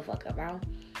motherfucker, bro,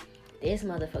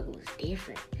 was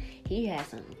different. He had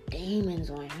some demons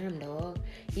on him, dog.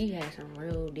 He had some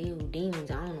real deal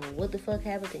demons. I don't know what the fuck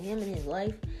happened to him in his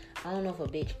life. I don't know if a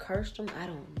bitch cursed him. I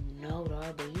don't know,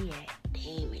 dog, but he had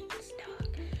demons,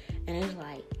 dog. And it's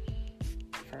like,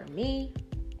 for me,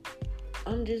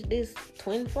 I'm just this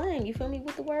twin flame. You feel me?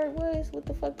 What the word was? What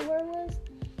the fuck the word was?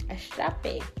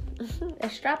 Astrape.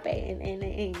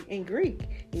 Astrape in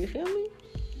Greek. You feel me?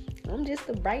 I'm just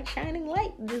a bright shining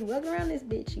light. Just walk around this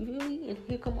bitch. You feel me? And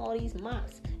here come all these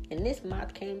moths. And this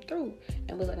moth came through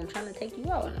and was like, I'm trying to take you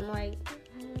out. And I'm like,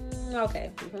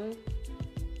 okay. You feel me?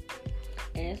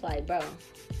 And it's like, bro,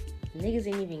 niggas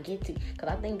didn't even get to, because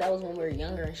I think that was when we were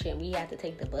younger and shit, and we had to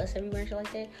take the bus everywhere and shit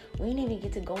like that. We didn't even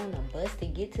get to go on the bus to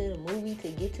get to the movie, to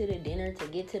get to the dinner, to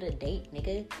get to the date,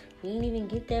 nigga. We didn't even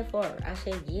get that far. I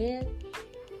said, yeah.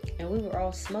 And we were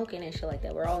all smoking and shit like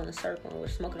that. We're all in a circle and we're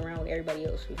smoking around with everybody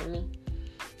else, you feel me?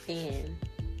 And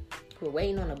we're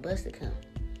waiting on a bus to come.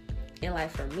 And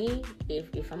like, for me,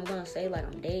 if I'm gonna say like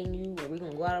I'm dating you or we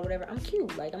gonna go out or whatever, I'm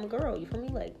cute. Like, I'm a girl, you feel me?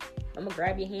 Like, I'm gonna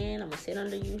grab your hand, I'm gonna sit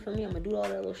under you, for me, I'm gonna do all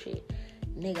that little shit.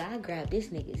 Nigga, I grabbed this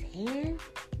nigga's hand.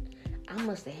 I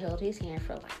must have held his hand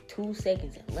for like 2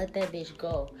 seconds and let that bitch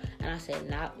go. And I said,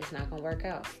 nah, it's not gonna work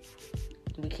out.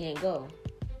 We can't go.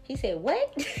 He said,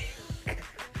 what?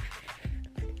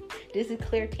 This is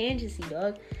clear tangency,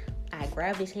 dog. I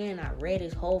grabbed his hand, I read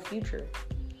his whole future.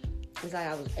 It's like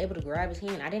I was able to grab his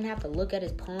hand. I didn't have to look at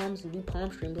his palms and do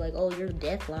palmistry and be like, oh, you're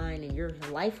death line and you're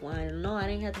lifeline. No, I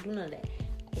didn't have to do none of that.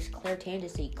 It's clear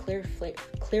tangency,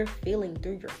 clear feeling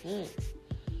through your hands.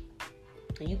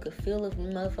 And you could feel if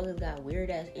motherfuckers got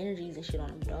weird ass energies and shit on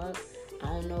them, dog. I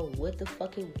don't know what the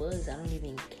fuck it was. I don't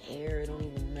even care. It don't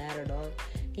even matter, dog.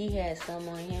 He had some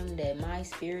on him that my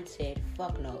spirit said,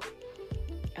 fuck no.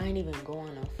 I ain't even go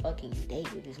on a fucking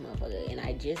date with this motherfucker. And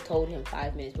I just told him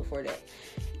 5 minutes before that.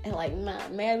 And like,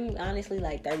 maybe honestly,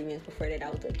 like 30 minutes before that, I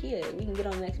was like, yeah, we can get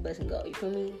on the next bus and go. You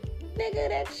feel me? Nigga,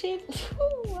 that shit,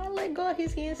 I let go of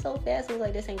his hands so fast. I was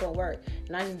like, this ain't gonna work.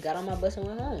 And I just got on my bus and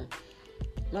went home.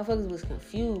 Motherfuckers was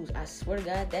confused. I swear to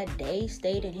God, that day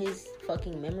stayed in his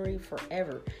fucking memory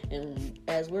forever. And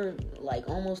as we're like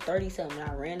almost 30-something,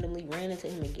 I randomly ran into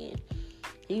him again.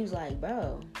 He was like,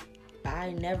 bro,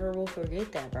 I never will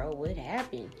forget that, bro. What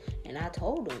happened? And I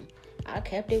told him. I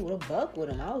kept it with a buck with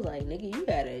him. I was like, nigga, you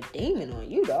got a demon on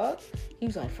you, dog. He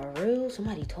was like, for real?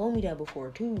 Somebody told me that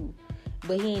before, too.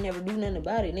 But he ain't never do nothing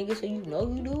about it, nigga. So you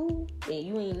know you do? And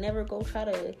you ain't never go try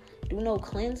to do no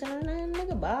cleansing or nothing,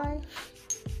 nigga. Bye.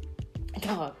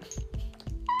 Dog.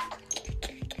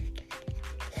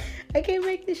 I can't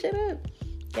make this shit up.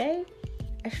 Okay?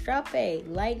 Astrape,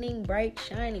 lightning, bright,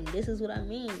 shining. This is what I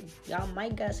mean. Y'all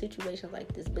might got situations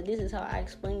like this, but this is how I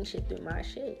explain shit through my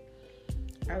shit.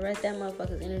 I read that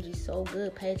motherfucker's energy so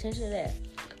good. Pay attention to that.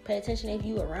 Pay attention if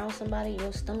you around somebody,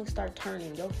 your stomach start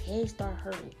turning, your head start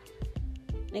hurting.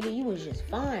 Nigga, you was just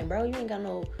fine, bro. You ain't got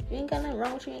nothing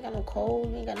wrong with you. You ain't got no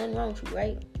cold. You ain't got nothing wrong with you,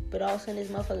 right? But all of a sudden, this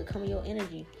motherfucker come in your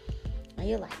energy. And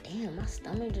you're like, damn, my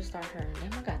stomach just started hurting.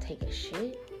 Damn, I gotta take a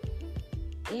shit.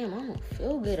 Damn, I don't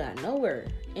feel good out of nowhere.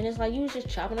 And it's like you was just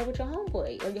chopping up with your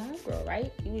homeboy or your homegirl,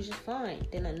 right? You was just fine.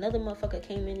 Then another motherfucker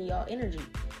came into y'all energy.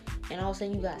 And all of a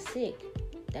sudden, you got sick.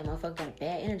 That motherfucker got a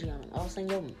bad energy on him. All of a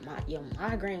sudden, your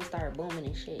migraine started booming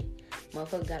and shit.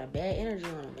 Motherfucker got a bad energy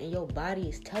on him. And your body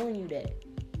is telling you that.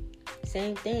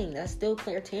 Same thing. That's still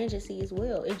clairtangency as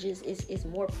well. It's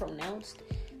more pronounced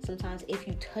sometimes if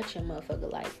you touch a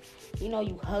motherfucker. Like, you know,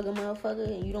 you hug a motherfucker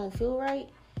and you don't feel right.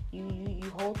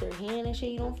 You hold their hand and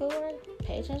shit, you don't feel right.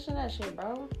 Pay attention to that shit,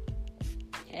 bro.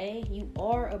 Hey, you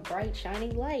are a bright,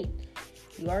 shining light.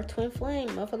 You are twin flame.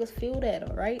 Motherfuckers feel that,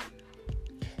 alright?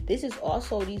 This is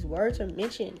also, these words are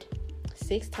mentioned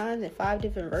 6 times in 5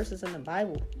 different verses in the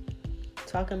Bible.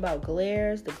 Talking about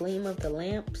glares, the gleam of the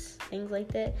lamps, things like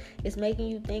that. It's making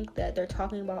you think that they're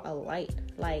talking about a light,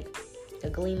 like the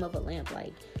gleam of a lamp.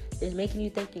 Like, it's making you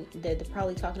think that they're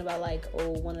probably talking about, like,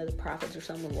 oh, one of the prophets or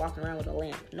someone walking around with a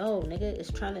lamp. No, nigga,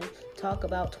 it's trying to talk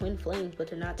about twin flames, but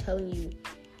they're not telling you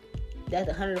that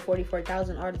the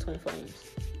 144,000 are the twin flames.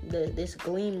 This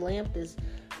gleam lamp, this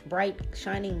bright,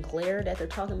 shining glare that they're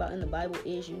talking about in the Bible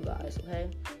is you guys,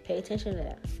 okay? Pay attention to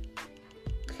that.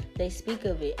 They speak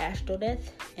of it,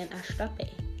 Astrodeth and Astrape,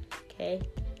 okay?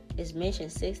 It's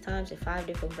mentioned 6 times in 5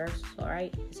 different verses,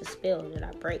 alright? It's a spell that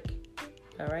I break,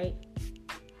 alright?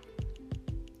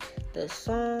 The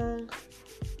song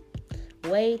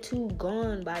Way Too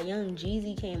Gone by Young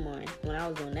Jeezy came on when I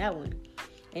was on that one.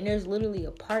 And there's literally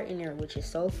a part in there which is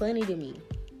so funny to me.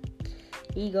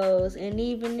 He goes, and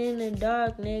even in the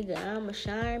dark, nigga, I'ma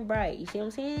shine bright. You see what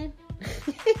I'm saying?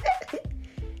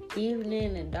 Even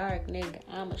in the dark, nigga,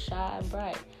 I'ma shine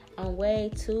bright. I'm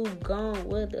way too gone.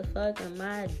 What the fuck am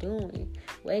I doing?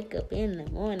 Wake up in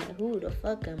the morning. Who the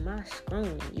fuck am I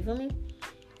screwing? You feel me?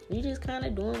 You just kind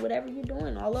of doing whatever you're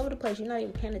doing all over the place. You're not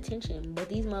even paying attention. But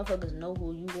these motherfuckers know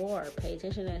who you are. Pay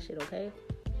attention to that shit, okay?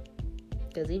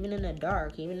 Because even in the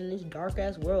dark, even in this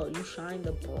dark-ass world, you shine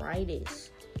the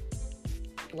brightest.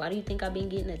 Why do you think I've been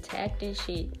getting attacked and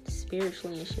shit,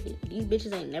 spiritually and shit? These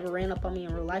bitches ain't never ran up on me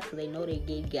in real life because they know they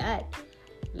get got.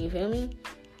 You feel me?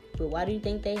 But why do you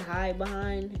think they hide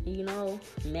behind, you know,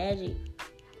 magic?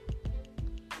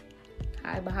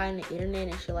 Hide behind the internet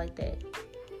and shit like that.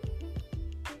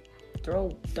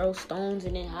 Throw stones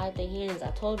and then hide their hands.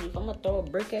 I told you, if I'm gonna throw a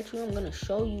brick at you, I'm gonna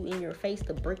show you in your face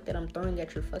the brick that I'm throwing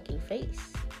at your fucking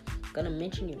face. I'm gonna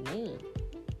mention your name.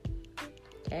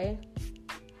 Okay?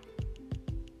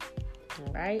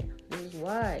 Alright? This is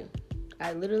why.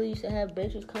 I literally used to have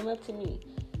bitches come up to me.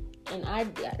 And I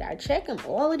check them.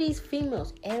 All of these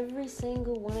females. Every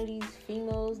single one of these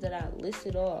females that I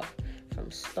listed off.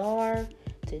 From Star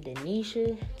to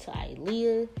Denisha to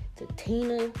Ilea to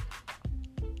Tina.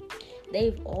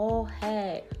 They've all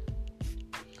had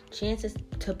chances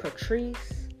to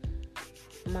Patrice,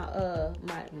 my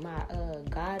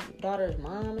goddaughter's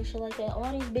mom and shit like that.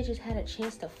 All these bitches had a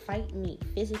chance to fight me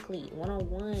physically,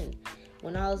 one-on-one,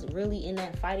 when I was really in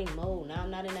that fighting mode. Now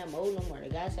I'm not in that mode no more. The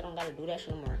guy said I don't gotta do that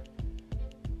shit no more.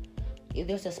 If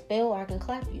there's a spell, I can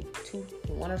clap you.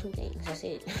 One or two things. That's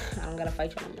it. I don't gotta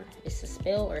fight you no more. It's a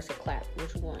spell or it's a clap.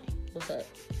 What you want? What's up?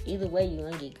 Either way, you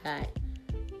gonna get got.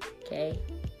 Okay?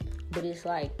 But it's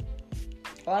like,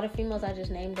 all the females I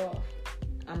just named off,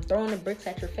 I'm throwing the bricks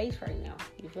at your face right now.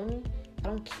 You feel me? I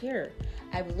don't care.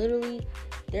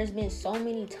 There's been so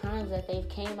many times that they've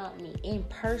came at me in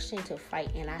person to fight,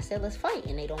 and I said, let's fight,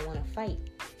 and they don't want to fight.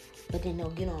 But then they'll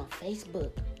get on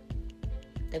Facebook.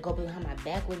 They'll go behind my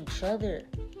back with each other.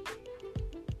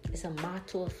 It's a moth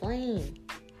to a flame.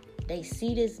 They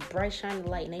see this bright shining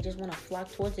light, and they just want to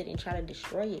flock towards it and try to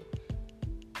destroy it.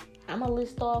 I'm going to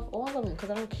list off all of them because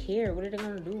I don't care. What are they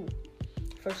going to do?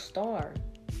 For Star,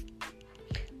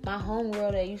 my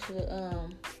homegirl that used to,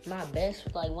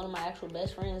 one of my actual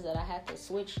best friends that I had to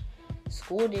switch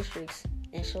school districts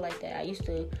and shit like that. I used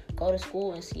to go to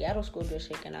school in Seattle School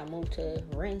District, and I moved to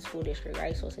Renton School District,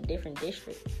 right? So it's a different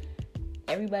district.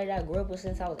 Everybody that I grew up with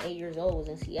since I was 8 years old was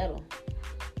in Seattle.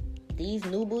 These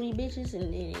new booty bitches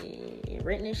and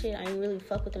Renton and shit, I ain't really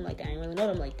fuck with them like that. I ain't really know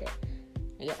them like that.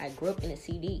 I grew up in a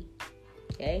CD,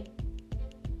 okay?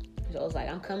 So I was like,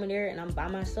 I'm coming there and I'm by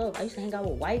myself. I used to hang out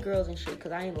with white girls and shit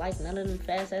because I ain't like none of them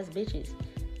fast ass bitches.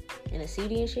 In a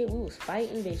CD and shit, we was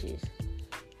fighting bitches.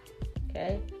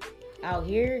 Okay? Out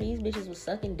here, these bitches was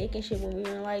sucking dick and shit when we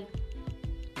were in like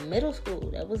middle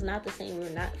school. That was not the same. We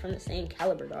were not from the same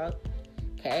caliber, dog.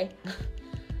 Okay?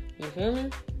 You feel me?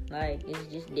 Like, it's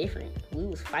just different. We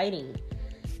was fighting.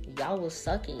 Y'all was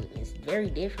sucking. It's very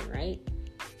different, right?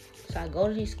 So I go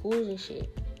to these schools and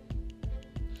shit.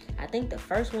 I think the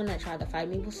first one that tried to fight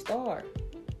me was Star.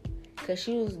 Because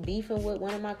she was beefing with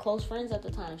one of my close friends at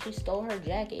the time. She stole her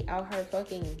jacket out her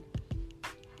fucking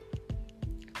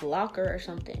locker or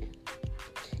something.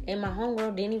 And my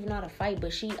homegirl didn't even know how to fight,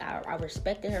 but I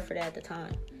respected her for that at the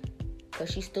time. Because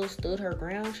she still stood her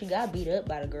ground. She got beat up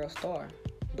by the girl Star.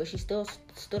 But she still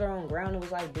stood her own ground and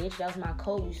was like, bitch, that was my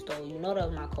coat you stole. You know that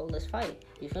was my coat. Let's fight.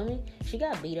 You feel me? She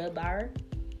got beat up by her.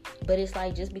 But it's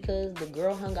like, just because the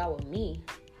girl hung out with me,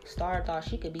 Star thought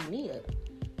she could beat me up.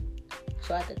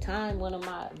 So at the time, one of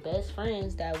my best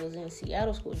friends that was in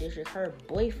Seattle School District, her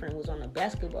boyfriend was on the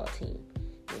basketball team.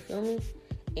 You feel me?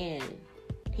 And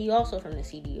he also from the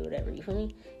CD or whatever. You feel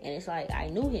me? And it's like, I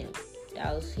knew him.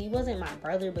 He wasn't my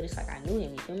brother, but it's like I knew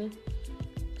him. You feel me?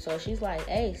 So she's like,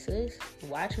 hey, sis,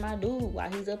 watch my dude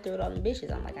while he's up there with all them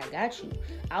bitches. I'm like, I got you.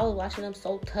 I was watching them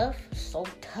so tough,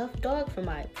 dog, for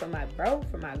my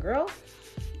girl,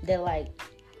 that like,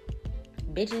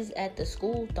 bitches at the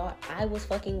school thought I was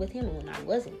fucking with him when I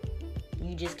wasn't.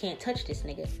 You just can't touch this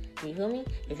nigga. You feel me?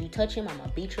 If you touch him, I'm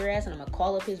gonna beat your ass, and I'm gonna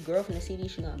call up his girl from the CD.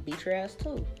 She's gonna beat your ass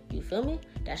too. You feel me?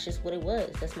 That's just what it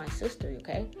was. That's my sister,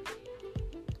 okay?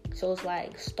 So it's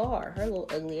like Star, her little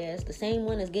ugly ass, the same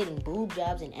one as getting boob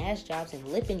jobs and ass jobs and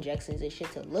lip injections and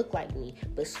shit to look like me,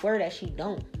 but swear that she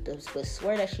don't. But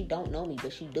swear that she don't know me,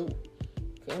 but she do.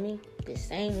 Feel me? The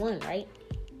same one, right?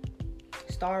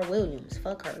 Star Williams.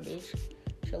 Fuck her, bitch.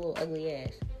 Your little ugly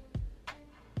ass.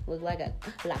 Look like a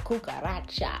la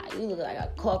cucaracha. You look like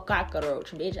a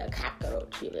cockroach, bitch. A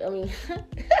cockroach. I mean,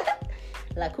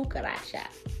 la cucaracha.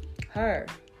 Her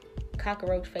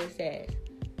cockroach face ass.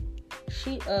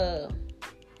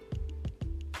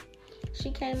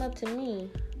 She came up to me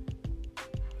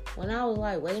when I was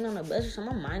like waiting on the bus or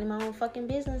something. I'm minding my own fucking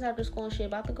business after school and shit,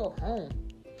 about to go home.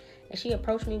 And she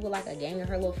approached me with like a gang of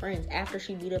her little friends after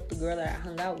she beat up the girl that I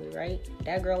hung out with, right?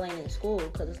 That girl ain't in school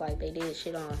because it's like they did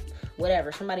shit on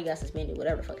whatever. Somebody got suspended,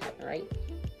 whatever the fuck happened, right?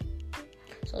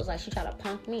 So it's like she tried to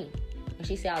punk me. And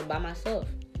she said I was by myself.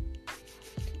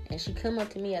 And she come up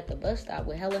to me at the bus stop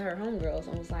with hella her homegirls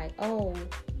and was like, oh,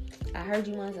 I heard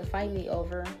you wanted to fight me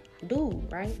over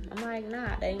dude, right? I'm like, nah,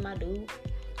 that ain't my dude.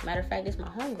 Matter of fact, it's my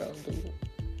homegirl's dude.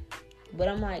 But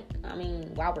I'm like, I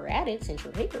mean, while we're at it, since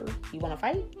you're here, you want to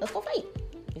fight? Let's go fight.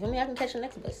 You feel me? I can catch the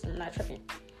next bus. I'm not tripping.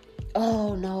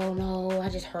 Oh, no, I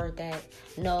just heard that.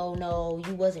 No,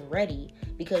 you wasn't ready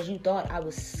because you thought I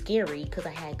was scary because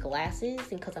I had glasses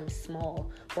and because I'm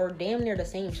small. We're damn near the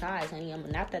same size, honey.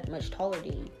 I'm not that much taller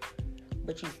than you.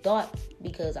 But you thought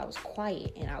because I was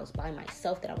quiet and I was by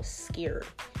myself that I was scared.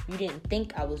 You didn't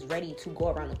think I was ready to go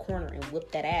around the corner and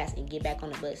whip that ass and get back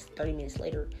on the bus 30 minutes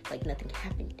later like nothing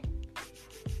happened.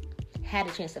 Had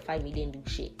a chance to fight me, didn't do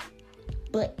shit.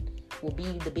 But will be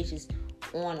the bitches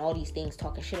on all these things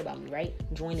talking shit about me, right?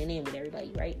 Joining in with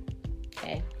everybody, right?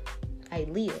 Okay.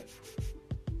 Ilea.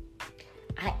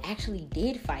 I actually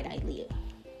did fight Ilea.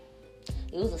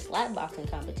 It was a slap boxing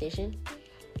competition.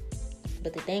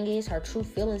 But the thing is, her true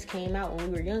feelings came out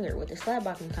when we were younger with the slap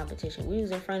boxing competition. We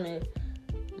was in front of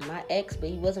my ex, but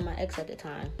he wasn't my ex at the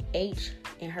time. H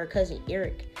and her cousin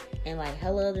Eric and like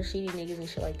hella other shitty niggas and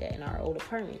shit like that in our old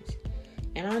apartments.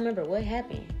 And I don't remember what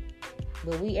happened,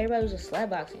 but everybody was just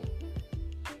slap boxing.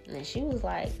 And then she was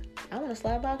like, I want to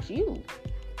slap box you.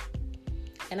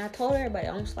 And I told everybody,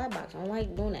 I don't slap box. I don't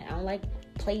like doing that. I don't like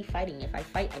play fighting. If I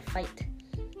fight, I fight.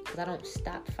 Because I don't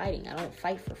stop fighting. I don't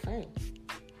fight for fun.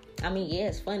 I mean, yeah,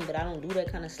 it's fun, but I don't do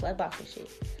that kind of slapboxing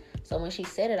shit. So when she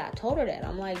said it, I told her that.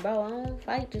 I'm like, bro, I don't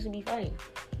fight just to be fighting.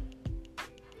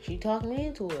 She talked me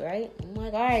into it, right? I'm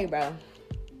like, all right, bro.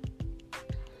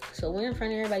 So we're in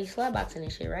front of everybody slapboxing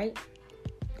and shit, right?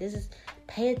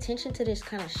 Pay attention to this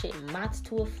kind of shit. Moths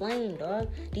to a flame, dog.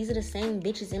 These are the same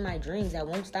bitches in my dreams that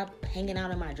won't stop hanging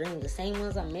out in my dreams. The same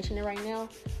ones I'm mentioning right now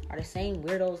are the same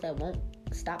weirdos that won't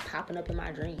stop popping up in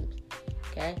my dreams.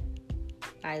 Okay?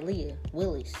 Ilea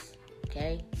Willis.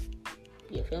 Okay?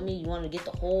 You feel me? You want to get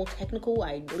the whole technical?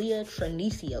 Ilea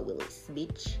Trinicia Willis,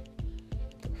 bitch.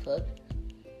 The fuck?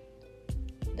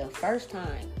 The first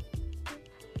time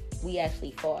we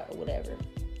actually fought or whatever,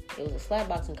 it was a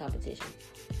slapboxing competition.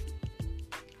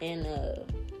 And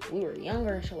we were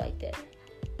younger and shit like that.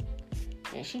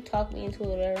 And she talked me into it or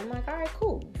whatever. I'm like, all right,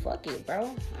 cool. Fuck it,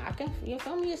 bro. You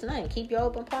feel me? It's nothing. Keep your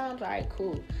open palms. All right,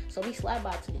 cool. So we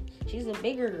slapboxing. She's a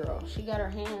bigger girl. She got her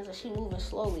hands and she moving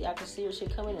slowly. I can see her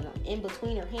shit coming and I'm in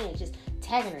between her hands, just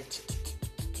tagging her.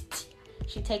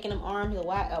 She taking them arms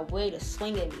a way to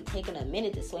swing at me, taking a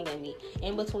minute to swing at me.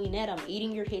 In between that, I'm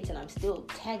eating your hits and I'm still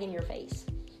tagging your face.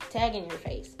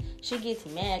 She gets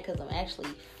mad because I'm actually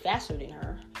faster than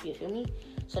her. You feel me?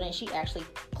 So then she actually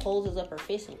closes up her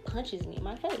fist and punches me in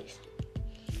my face.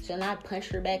 So then I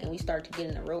punched her back and we started to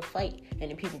get in a real fight. And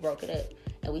then people broke it up.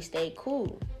 And we stayed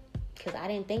cool. Because I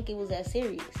didn't think it was that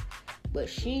serious. But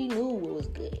she knew it was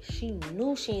good. She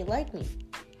knew she ain't like me.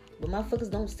 But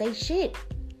motherfuckers don't say shit.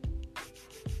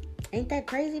 Ain't that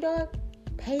crazy, dog?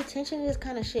 Pay attention to this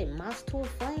kind of shit. Moths to a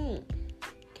flame.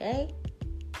 Okay?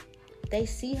 They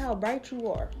see how bright you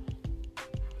are.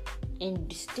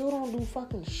 And still don't do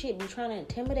fucking shit. Be trying to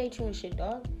intimidate you and shit,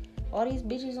 dog. All these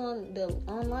bitches on the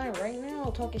online right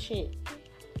now talking shit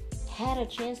had a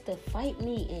chance to fight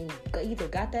me and either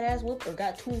got that ass whooped or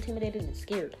got too intimidated and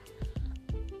scared.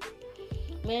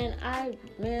 Man,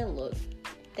 look.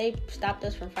 They stopped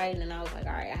us from fighting and I was like,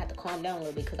 alright, I had to calm down a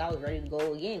little bit because I was ready to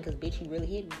go again because bitch, you really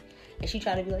hit me. And she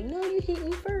tried to be like, no, you hit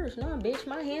me first. No, bitch,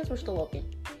 my hands were still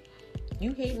open.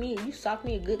 You hit me and you socked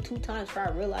me a good 2 times before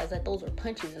I realized that those were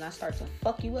punches and I start to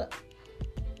fuck you up.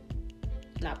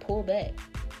 And I pull back.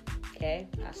 Okay?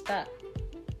 I stop.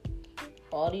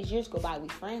 All these years go by, we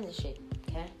friends and shit.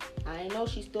 Okay? I didn't know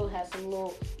she still had some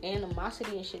little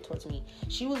animosity and shit towards me.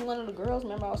 She was one of the girls,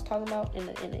 remember I was talking about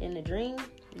in the dream?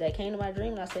 That came to my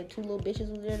dream and I said 2 little bitches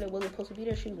was there that wasn't supposed to be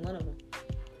there. She was one of them.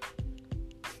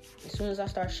 As soon as I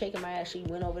started shaking my ass, she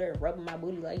went over there rubbing my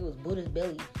booty like it was Buddha's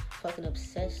belly. Fucking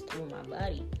obsessed with my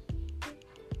body.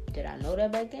 Did I know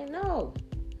that back then? No.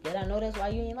 Did I know that's why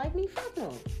you ain't like me? Fuck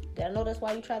no. Did I know that's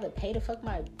why you tried to pay to fuck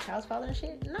my child's father and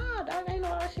shit? Nah, dog, I ain't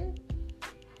know all that shit.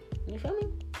 You feel me?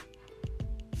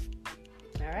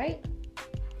 Alright?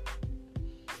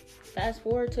 Fast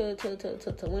forward to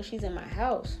when she's in my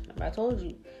house. Remember I told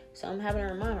you, something happened to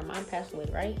her mom. Her mom passed away,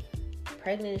 right?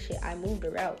 Pregnant and shit. I moved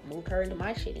her out. Moved her into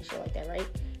my shit and shit like that, right?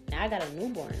 Now I got a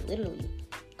newborn, literally.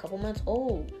 A couple months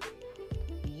old.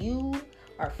 You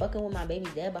are fucking with my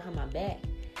baby's dad behind my back.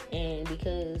 And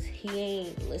because he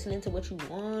ain't listening to what you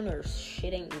want or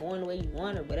shit ain't going the way you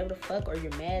want or whatever the fuck, or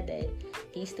you're mad that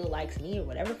he still likes me or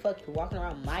whatever the fuck, you're walking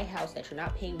around my house that you're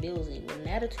not paying bills in with an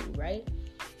attitude, right?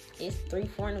 It's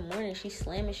 3-4 in the morning. She's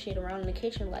slamming shit around in the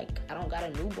kitchen like I don't got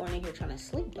a newborn in here trying to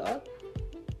sleep, dog.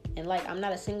 And like I'm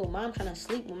not a single mom trying to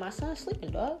sleep when my son's sleeping,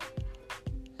 dog.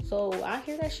 So I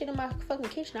hear that shit in my fucking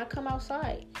kitchen. I come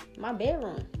outside, my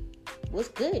bedroom. What's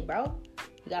good, bro?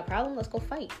 You got a problem? Let's go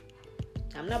fight.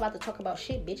 I'm not about to talk about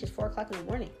shit, bitch. It's 4 o'clock in the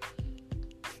morning.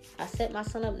 I set my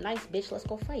son up nice, bitch. Let's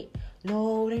go fight.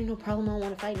 No, there ain't no problem. I don't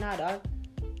want to fight. Nah, dog.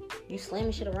 You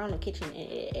slamming shit around the kitchen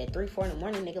at 3-4 in the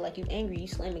morning, nigga, like you angry. You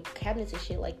slamming cabinets and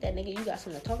shit like that, nigga. You got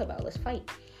something to talk about. Let's fight.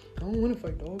 I don't want to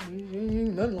fight, dog.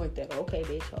 Ain't nothing like that. Okay,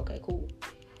 bitch. Okay, cool.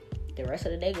 The rest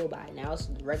of the day go by. Now it's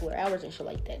regular hours and shit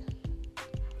like that.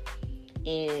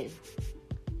 And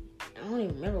I don't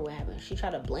even remember what happened. She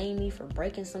tried to blame me for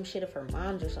breaking some shit of her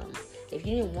mom's or something. If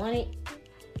you didn't want it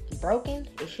broken,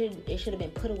 it should have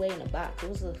been put away in a box. It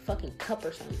was a fucking cup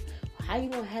or something. How you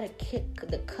gonna have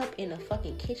the cup in the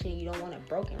fucking kitchen? You don't want it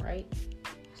broken, right?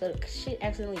 So the shit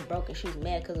accidentally broke and she was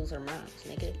mad because it was her mom's,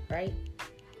 nigga, right?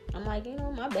 I'm like,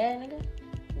 my bad, nigga.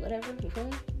 Whatever, you feel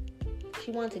me?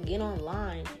 She wanted to get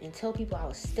online and tell people I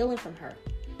was stealing from her.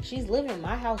 She's living in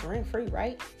my house rent-free,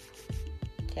 right?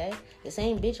 Okay? The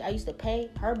same bitch I used to pay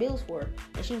her bills for.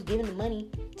 And she was giving the money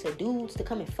to dudes to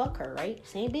come and fuck her, right?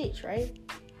 Same bitch, right?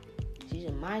 She's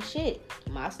in my shit.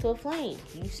 Moths to a flame.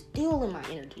 You still in my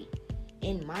energy.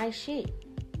 In my shit.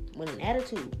 With an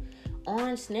attitude. On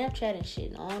Snapchat and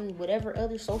shit. On whatever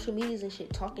other social medias and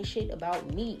shit. Talking shit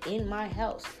about me in my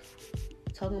house.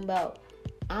 Talking about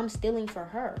I'm stealing for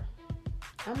her.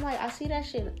 I'm like, I see that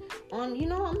shit on,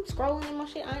 I'm scrolling in my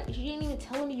shit. You ain't even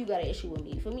telling me you got an issue with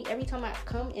me. You feel me? Every time I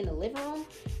come in the living room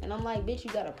and I'm like, bitch,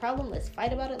 you got a problem? Let's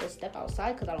fight about it. Let's step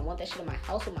outside because I don't want that shit in my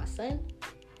house with my son.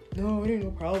 No, it ain't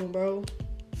no problem, bro.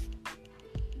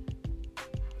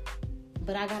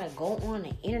 But I gotta go on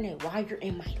the internet while you're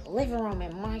in my living room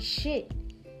and my shit.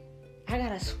 I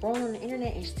gotta scroll on the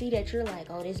internet and see that you're like,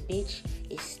 oh, this bitch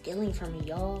is stealing from me,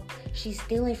 y'all. She's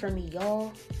stealing from me,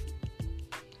 y'all.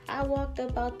 I walked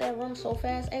up out that room so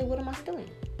fast. Hey, what am I stealing?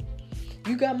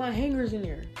 You got my hangers in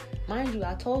there. Mind you,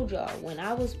 I told y'all, when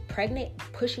I was pregnant,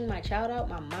 pushing my child out,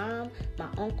 my mom, my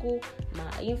uncle,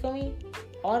 you feel me?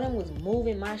 All them was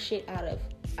moving my shit out of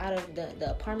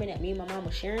the apartment that me and my mom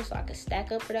was sharing so I could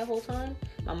stack up for that whole time.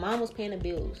 My mom was paying the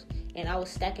bills. And I was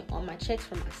stacking all my checks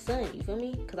for my son. You feel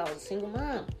me? Because I was a single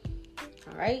mom.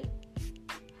 Alright?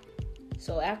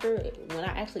 So when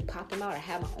I actually popped him out, I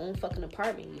had my own fucking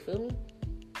apartment. You feel me?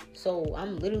 So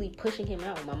I'm literally pushing him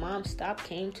out. My mom stopped,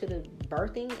 came to the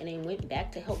birthing, and then went back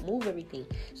to help move everything.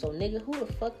 So nigga, who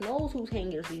the fuck knows whose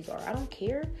hangers these are? I don't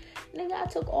care. Nigga, I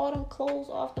took all them clothes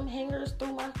off them hangers,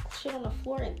 threw my shit on the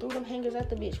floor, and threw them hangers at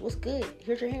the bitch. What's good?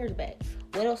 Here's your hangers back.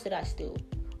 What else did I steal?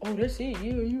 Oh, that's it.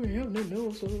 Yeah, you ain't have nothing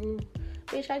else.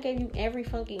 Bitch, I gave you every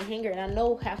fucking hanger, and I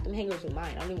know half them hangers are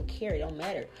mine. I don't even care. It don't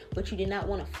matter. But you did not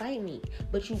want to fight me.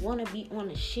 But you want to be on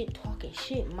the shit, talking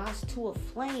shit. Moss to a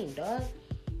flame, dog.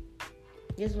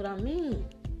 This is what I mean.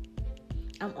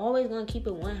 I'm always going to keep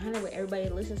it 100 with everybody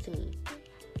that listens to me.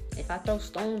 If I throw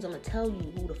stones, I'm going to tell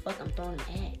you who the fuck I'm throwing them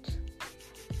at.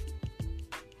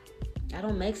 I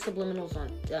don't make subliminals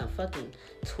on fucking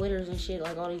Twitters and shit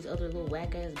like all these other little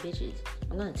whack-ass bitches.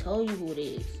 I'm going to tell you who it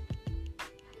is.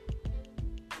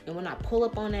 And when I pull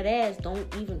up on that ass, don't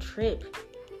even trip.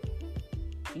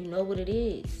 You know what it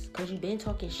is. Because you been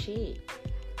talking shit.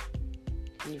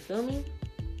 You feel me?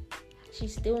 She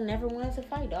still never wanted to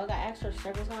fight, dog. I asked her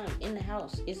several times in the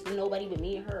house. It's nobody but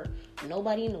me and her.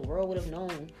 Nobody in the world would have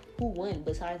known who won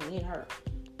besides me and her.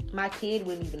 My kid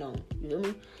wouldn't even know. You feel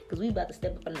me? Because we about to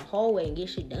step up in the hallway and get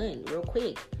shit done real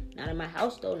quick. Not in my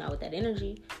house, though. Not with that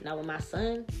energy. Not with my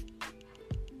son.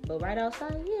 But right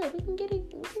outside, yeah, we can get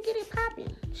it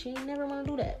popping. She ain't never want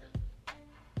to do that.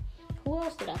 Who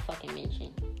else did I fucking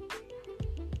mention?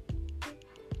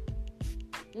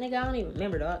 Nigga, I don't even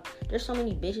remember, dog. There's so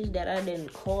many bitches that I done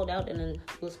called out and then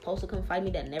was supposed to come fight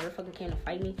me that never fucking came to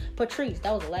fight me. Patrice,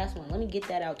 that was the last one. Let me get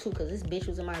that out, too, because this bitch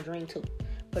was in my dream, too.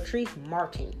 Patrice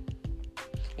Martin.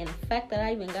 And the fact that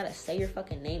I even gotta say your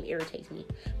fucking name irritates me.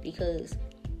 Because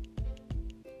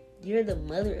you're the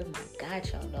mother of my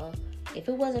godchild, dog. If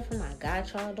it wasn't for my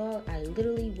godchild, dog, I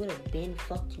literally would have been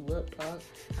fucked you up, dog.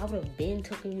 I would have been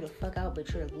taking you the fuck out, but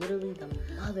you're literally the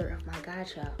mother of my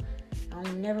godchild. I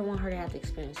don't never want her to have to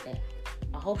experience that.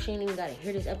 I hope she ain't even gotta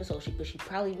hear this episode, but she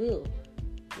probably will.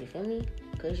 You feel me?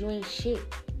 Because you ain't shit.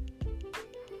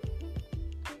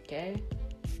 Okay?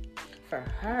 For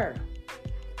her,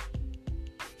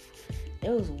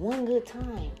 there was one good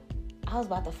time. I was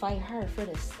about to fight her for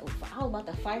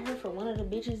one of the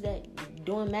bitches that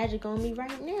doing magic on me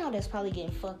right now that's probably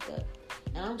getting fucked up.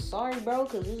 And I'm sorry, bro,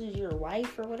 because this is your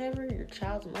wife or whatever, your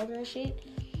child's mother and shit.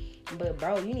 But,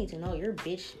 bro, you need to know your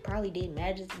bitch probably did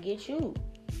magic to get you.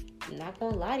 I'm not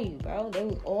gonna lie to you, bro. They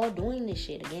was all doing this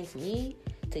shit against me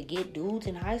to get dudes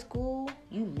in high school.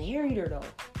 You married her, though.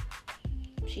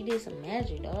 She did some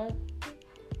magic, dog.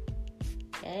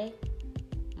 Okay?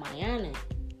 Mayana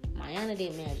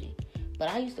did magic. But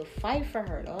I used to fight for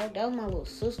her, dog. That was my little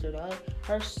sister, dog.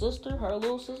 Her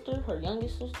little sister, her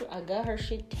youngest sister, I got her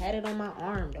shit tatted on my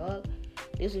arm, dog.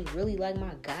 This is really like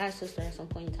my god sister at some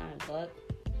point in time, dog.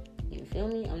 You feel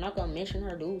me? I'm not gonna mention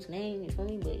her dude's name, you feel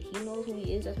me? But he knows who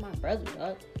he is. That's my brother,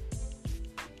 dog.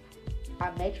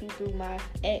 I met you through my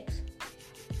ex.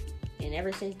 And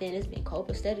ever since then, it's been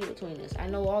copacetic between us. I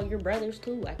know all your brothers,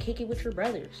 too. I kick it with your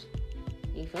brothers.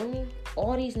 You feel me?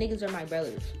 All these niggas are my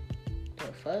brothers.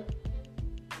 The fuck?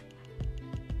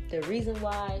 The reason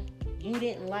why you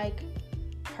didn't like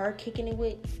her kicking it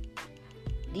with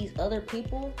these other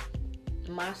people,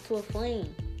 moss to a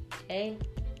flame, okay?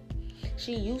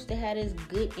 She used to have this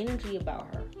good energy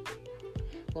about her.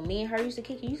 When me and her used to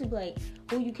kick it, you used to be like,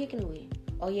 who you kicking it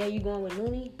with? Oh yeah, you going with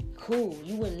Noonie? Cool.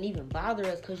 You wouldn't even bother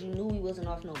us because you knew we wasn't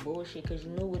off no bullshit because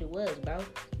you knew what it was, bro.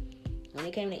 When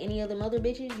it came to any of them other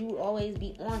bitches, you would always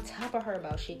be on top of her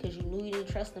about shit because you knew you didn't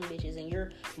trust them bitches and your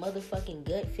motherfucking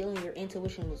gut feeling, your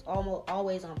intuition was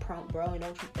always on prompt, bro. And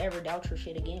don't you ever doubt your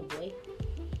shit again, boy.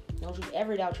 Don't you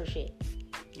ever doubt your shit.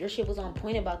 Your shit was on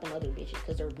point about them other bitches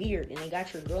because they're weird and they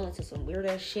got your girl into some weird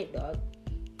ass shit, dog.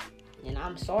 And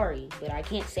I'm sorry, but I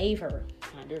can't save her.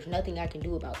 There's nothing I can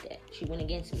do about that. She went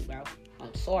against me, bro.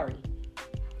 I'm sorry.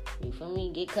 You feel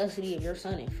me? Get custody of your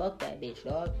son and fuck that bitch,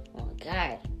 dog. Oh,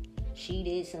 God. She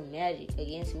did some magic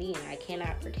against me, and I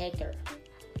cannot protect her.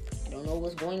 I don't know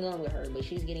what's going on with her, but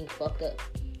she's getting fucked up.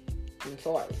 I'm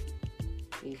sorry.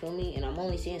 You feel me? And I'm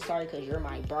only saying sorry because you're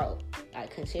my bro. I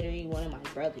consider you one of my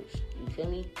brothers. You feel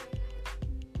me?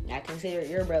 I consider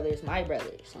your brothers my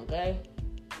brothers, okay?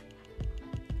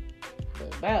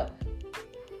 But, bro.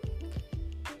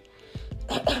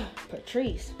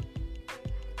 Patrice.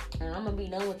 And I'm gonna be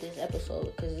done with this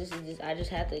episode because this is just, I just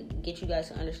have to get you guys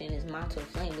to understand this mantle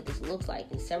flame, what this looks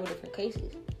like in several different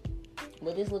cases.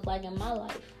 What this looked like in my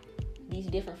life. These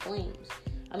different flames.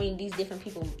 I mean, these different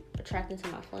people attracting to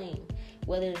my flame.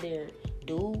 Whether they're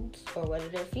dudes or whether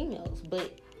they're females.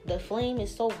 But the flame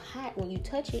is so hot when you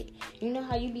touch it. You know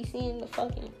how you be seeing the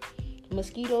fucking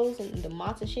mosquitoes and the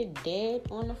moths and shit dead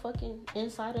on the fucking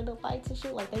inside of the lights and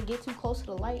shit? Like, they get too close to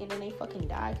the light and then they fucking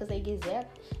die because they get zapped.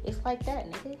 It's like that,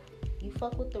 nigga. You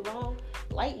fuck with the wrong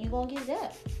light, you gonna get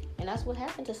zapped. And that's what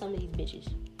happened to some of these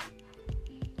bitches.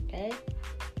 Okay?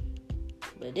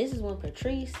 But this is when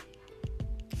Patrice,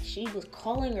 she was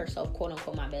calling herself, quote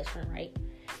unquote, my best friend, right?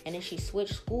 And then she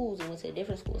switched schools and went to a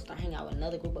different school, started hanging out with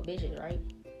another group of bitches, right?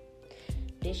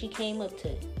 Then she came up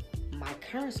to my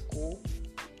current school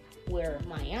where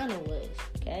Mayana was,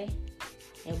 okay?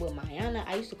 And with Mayana,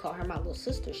 I used to call her my little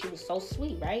sister. She was so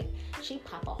sweet, right? She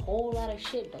pop a whole lot of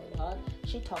shit, though, dog.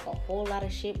 She talk a whole lot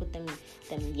of shit with them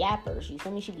yappers. You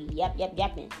feel me? She be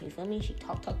yapping. You feel me? She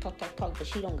talk. But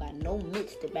she don't got no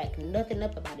mitts to back nothing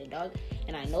up about it, dog.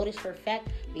 And I noticed her fact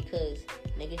because,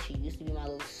 nigga, she used to be my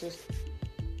little sister.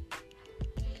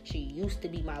 She used to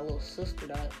be my little sister,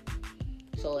 dog.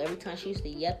 So every time she used to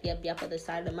yap at the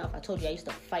side of the mouth, I told you I used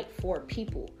to fight for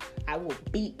people. I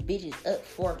would beat bitches up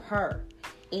for her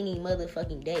any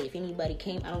motherfucking day. If anybody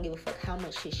came, I don't give a fuck how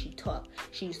much shit she talked.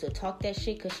 She used to talk that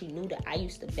shit because she knew that I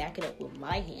used to back it up with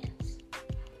my hands.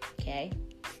 Okay?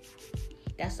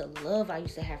 That's the love I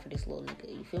used to have for this little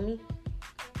nigga. You feel me?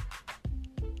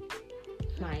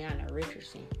 Mayana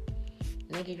Richardson.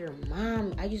 Nigga, your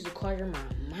mom, I used to call your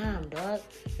mom, dog.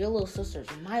 Your little sister's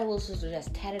my little sister that's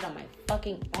tatted on my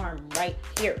fucking arm right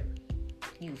here.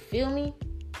 You feel me?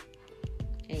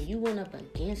 And you went up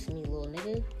against me, little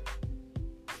nigga.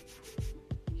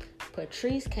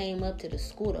 Patrice came up to the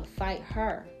school to fight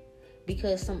her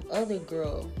because some other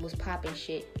girl was popping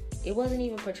shit. It wasn't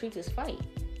even Patrice's fight.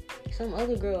 Some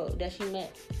other girl that she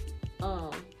met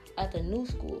at the new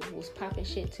school was popping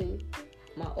shit to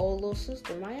my old little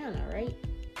sister, Mayana, right?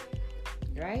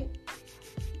 Right?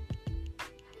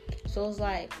 So it's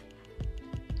like,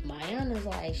 Mayana's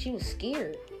like, she was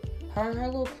scared. Her and her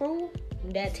little crew,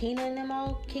 that Tina and them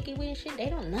all kick it with and shit,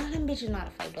 none of them bitches know how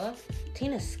to fight, dog.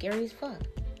 Tina's scary as fuck.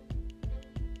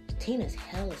 Tina's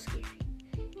hella scary.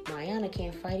 Mayana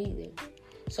can't fight either.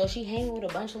 So she hanging with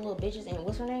a bunch of little bitches, and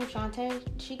what's her name, Shantae?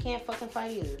 She can't fucking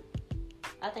fight either.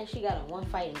 I think she got in one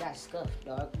fight and got scuffed,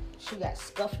 dog. She got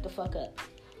scuffed the fuck up.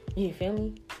 You feel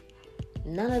me?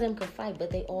 None of them can fight, but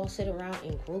they all sit around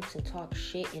in groups and talk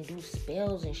shit and do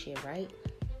spells and shit, right?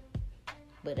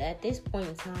 But at this point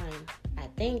in time, I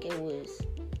think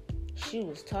she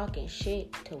was talking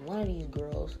shit to one of these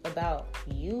girls about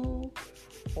you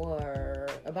or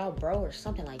about bro or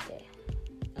something like that.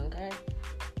 Okay?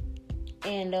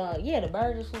 And, the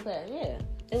bird just flew past. Yeah,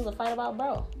 it was a fight about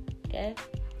bro. Okay?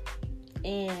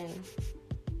 And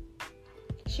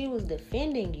she was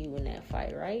defending you in that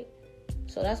fight, right?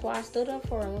 So that's why I stood up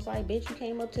for her and was like, bitch, you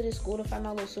came up to this school to fight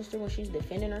my little sister when she's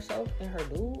defending herself and her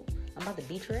dude. I'm about to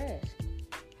beat your ass.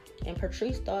 And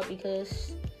Patrice thought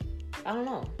because, I don't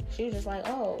know, she was just like,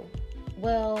 oh,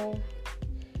 well,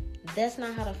 that's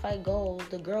not how the fight goes.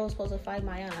 The girl's supposed to fight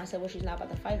Mayana. I said, well, she's not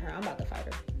about to fight her. I'm about to fight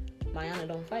her. Mayana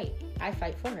don't fight. I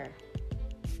fight for her.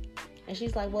 And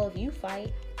she's like, well, if you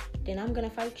fight, then I'm gonna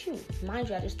fight you. Mind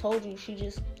you, I just told you she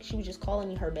was just calling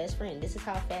me her best friend. This is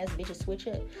how fast bitches switch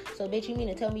up. So, bitch, you mean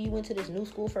to tell me you went to this new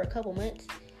school for a couple months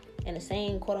and the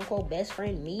same quote-unquote best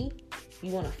friend me,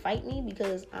 you want to fight me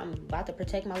because I'm about to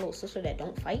protect my little sister that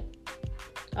don't fight?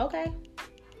 Okay.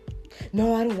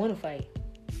 No, I don't want to fight.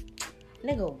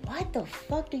 Nigga, what the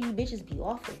fuck do you bitches be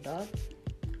off of, dog?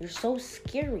 You're so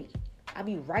scary. I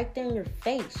be right there in your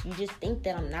face. You just think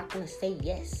that I'm not gonna say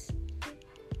yes.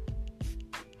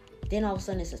 Then all of a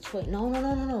sudden it's a twist. No.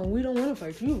 We don't want to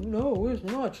fight you. No, it's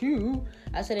not you.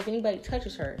 I said if anybody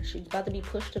touches her, she's about to be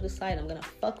pushed to the side. I'm gonna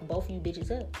fuck both of you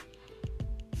bitches up.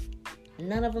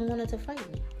 None of them wanted to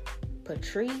fight me.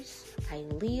 Patrice,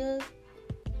 Ilea,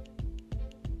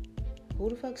 who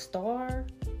the fuck, Star,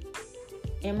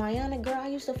 and Mayana, girl, I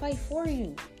used to fight for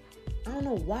you. I don't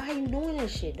know why you doing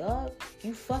this shit, dog.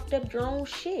 You fucked up your own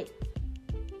shit.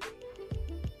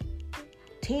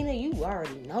 Tina, you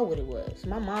already know what it was.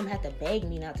 My mom had to beg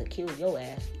me not to kill your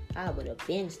ass. I would have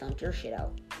been stumped your shit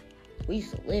out. We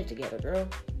used to live together, girl.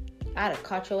 I'd have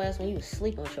caught your ass when you was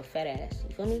sleeping with your fat ass.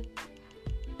 You feel me?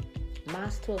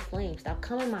 Moss to a flame. Stop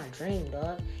coming my dream,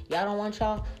 dog. Y'all don't want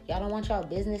y'all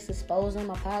business exposed on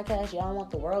my podcast. Y'all don't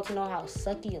want the world to know how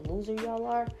sucky and loser y'all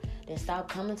are. Then stop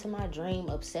coming to my dream,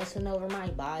 obsessing over my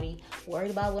body,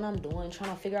 worried about what I'm doing,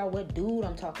 trying to figure out what dude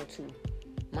I'm talking to.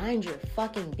 Mind your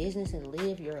fucking business and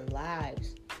live your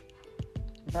lives.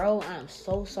 Bro, I'm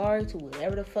so sorry to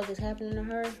whatever the fuck is happening to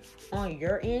her on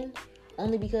your end,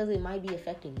 only because it might be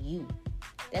affecting you.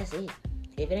 That's it.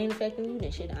 If it ain't affecting you,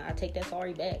 then shit, I take that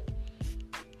sorry back.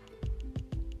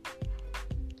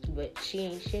 But she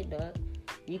ain't shit, dog.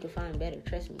 You can find better,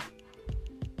 trust me.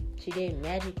 She did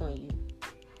magic on you.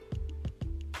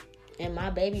 And my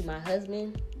baby, my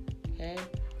husband, okay,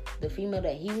 the female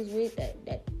that he was with, that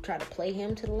tried to play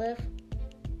him to the left,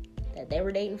 that they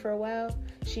were dating for a while,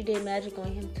 she did magic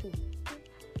on him too.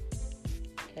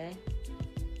 Okay?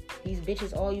 These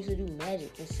bitches all used to do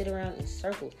magic and sit around in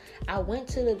circles. I went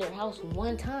to their house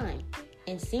one time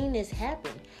and seen this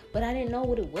happen, but I didn't know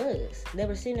what it was. They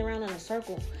were sitting around in a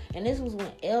circle, and this was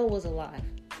when L was alive.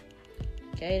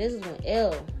 Okay? This is when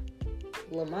L,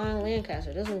 Lamont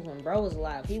Lancaster, this was when bro was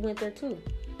alive. He went there too.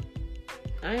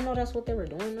 I didn't know that's what they were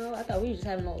doing though. I thought we were just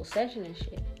having a little session and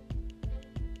shit.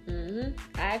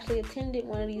 I actually attended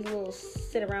one of these little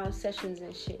sit around sessions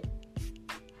and shit.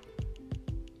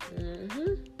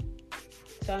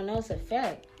 So I know it's a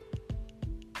fact.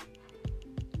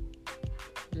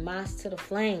 Moss to the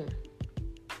flame.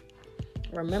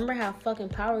 Remember how fucking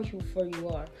powerful you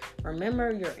are.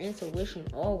 Remember your intuition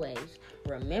always.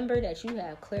 Remember that you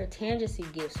have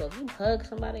clairtangency gifts. So if you hug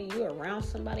somebody, you around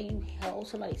somebody, you hold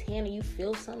somebody's hand and you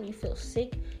feel something, you feel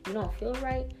sick, you don't feel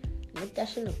right, nip that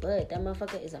shit in the bud. That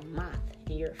motherfucker is a moth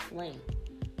and you're a flame.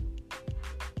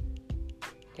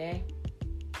 Okay?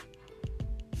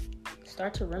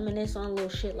 Start to reminisce on little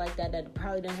shit like that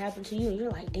probably didn't happen to you. And you're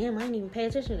like, damn, I didn't even pay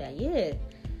attention to that. Yeah.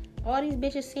 All these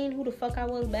bitches seen who the fuck I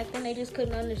was back then. They just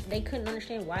couldn't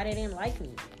understand why they didn't like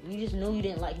me. You just knew you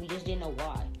didn't like me, just didn't know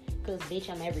why. Because, bitch,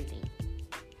 I'm everything.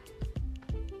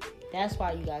 That's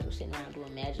why you guys were sitting around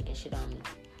doing magic and shit on me.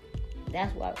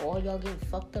 That's why all y'all getting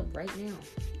fucked up right now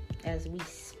as we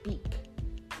speak.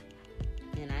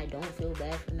 And I don't feel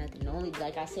bad for nothing. The only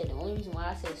reason why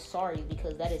I said sorry is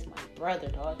because that is my brother,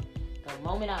 dog. The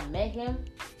moment I met him,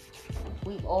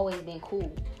 we've always been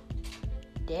cool.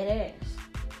 Dead ass.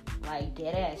 Like,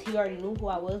 dead ass. He already knew who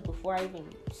I was before I even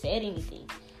said anything.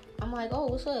 I'm like, oh,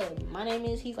 what's up? My name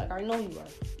is... He's like, I already know who you are.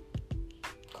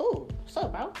 Cool. What's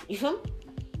up, bro? You feel me?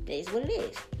 That is what it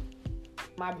is.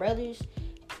 My brothers,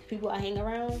 people I hang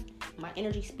around, my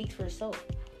energy speaks for itself.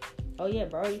 Oh, yeah,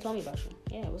 bro, you told me about you.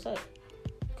 Yeah, what's up?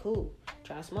 Cool.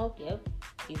 Trying to smoke? Yep.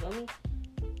 You feel me?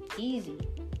 Easy.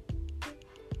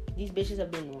 These bitches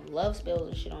have been doing love spells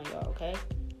and shit on y'all, okay?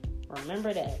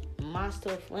 Remember that.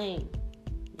 Monster flame.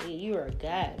 Nigga, you're a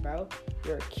god, bro.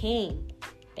 You're a king.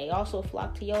 They also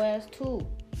flock to your ass, too.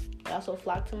 They also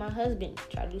flock to my husband.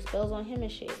 Try to do spells on him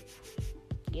and shit.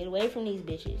 Get away from these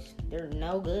bitches. They're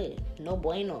no good. No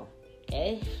bueno.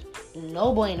 Okay?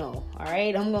 No bueno.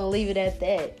 Alright? I'm gonna leave it at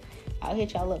that. I'll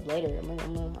hit y'all up later.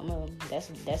 That's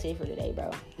it for today,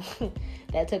 bro.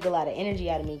 That took a lot of energy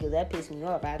out of me because that pissed me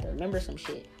off. I have to remember some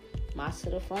shit. Moss to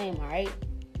the flame, alright?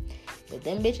 But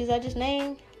them bitches I just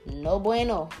named, no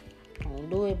bueno. Don't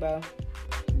do it, bro.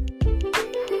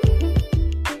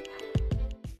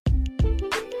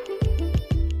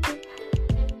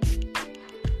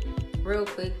 Real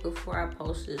quick before I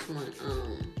post this one,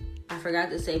 I forgot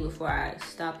to say before I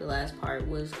stopped the last part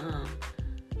was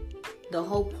the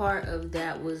whole part of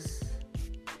that was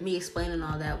me explaining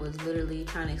all that was literally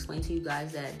trying to explain to you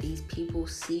guys that these people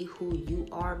see who you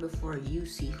are before you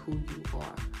see who you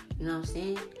are. You know what I'm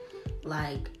saying?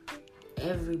 Like,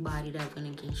 everybody that went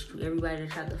against you, everybody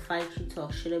that tried to fight you,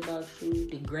 talk shit about you,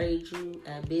 degrade you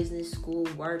at business, school,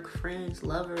 work, friends,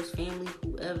 lovers, family,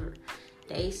 whoever.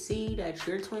 They see that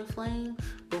you're twin flame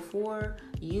before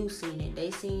you seen it.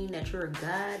 They seen that you're a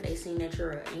god. They seen that you're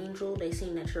an angel. They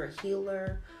seen that you're a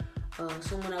healer.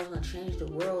 Someone that was going to change the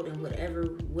world in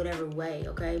whatever way,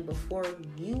 okay? Before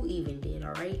you even did,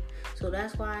 all right? So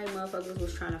that's why motherfuckers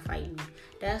was trying to fight me.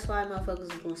 That's why motherfuckers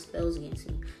was doing spells against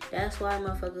me. That's why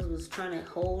motherfuckers was trying to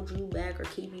hold you back or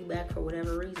keep you back for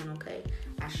whatever reason, okay?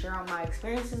 I share all my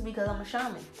experiences because I'm a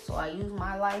shaman. So I use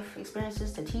my life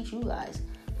experiences to teach you guys.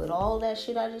 But all that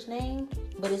shit I just named,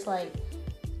 but it's like,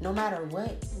 no matter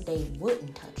what, they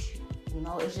wouldn't touch you. You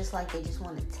know, it's just like they just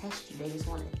want to test you. They just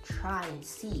want to try and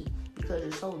see. Because because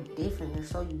you're so different, you're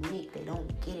so unique. They don't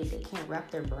get it. They can't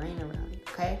wrap their brain around it,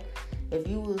 okay? If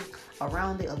you was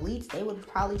around the elites, they would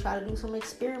probably try to do some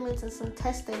experiments and some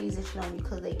test studies and shit on you,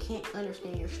 because they can't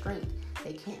understand your strength.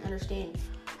 They can't understand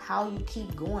how you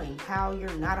keep going, how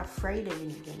you're not afraid of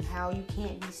anything, how you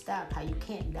can't be stopped, how you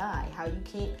can't die, how you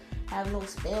can't have no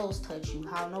spells touch you,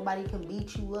 how nobody can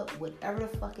beat you up, whatever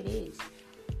the fuck it is.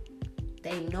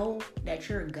 They know that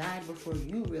you're a god before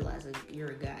you realize that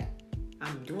you're a god.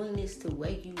 I'm doing this to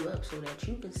wake you up so that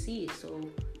you can see it, so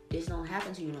this don't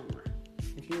happen to you no more.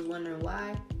 If you was wondering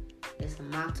why, it's a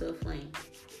moth to a flame.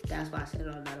 That's why I said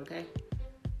all that, okay?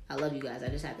 I love you guys. I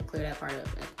just had to clear that part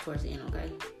up towards the end,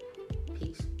 okay?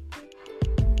 Peace.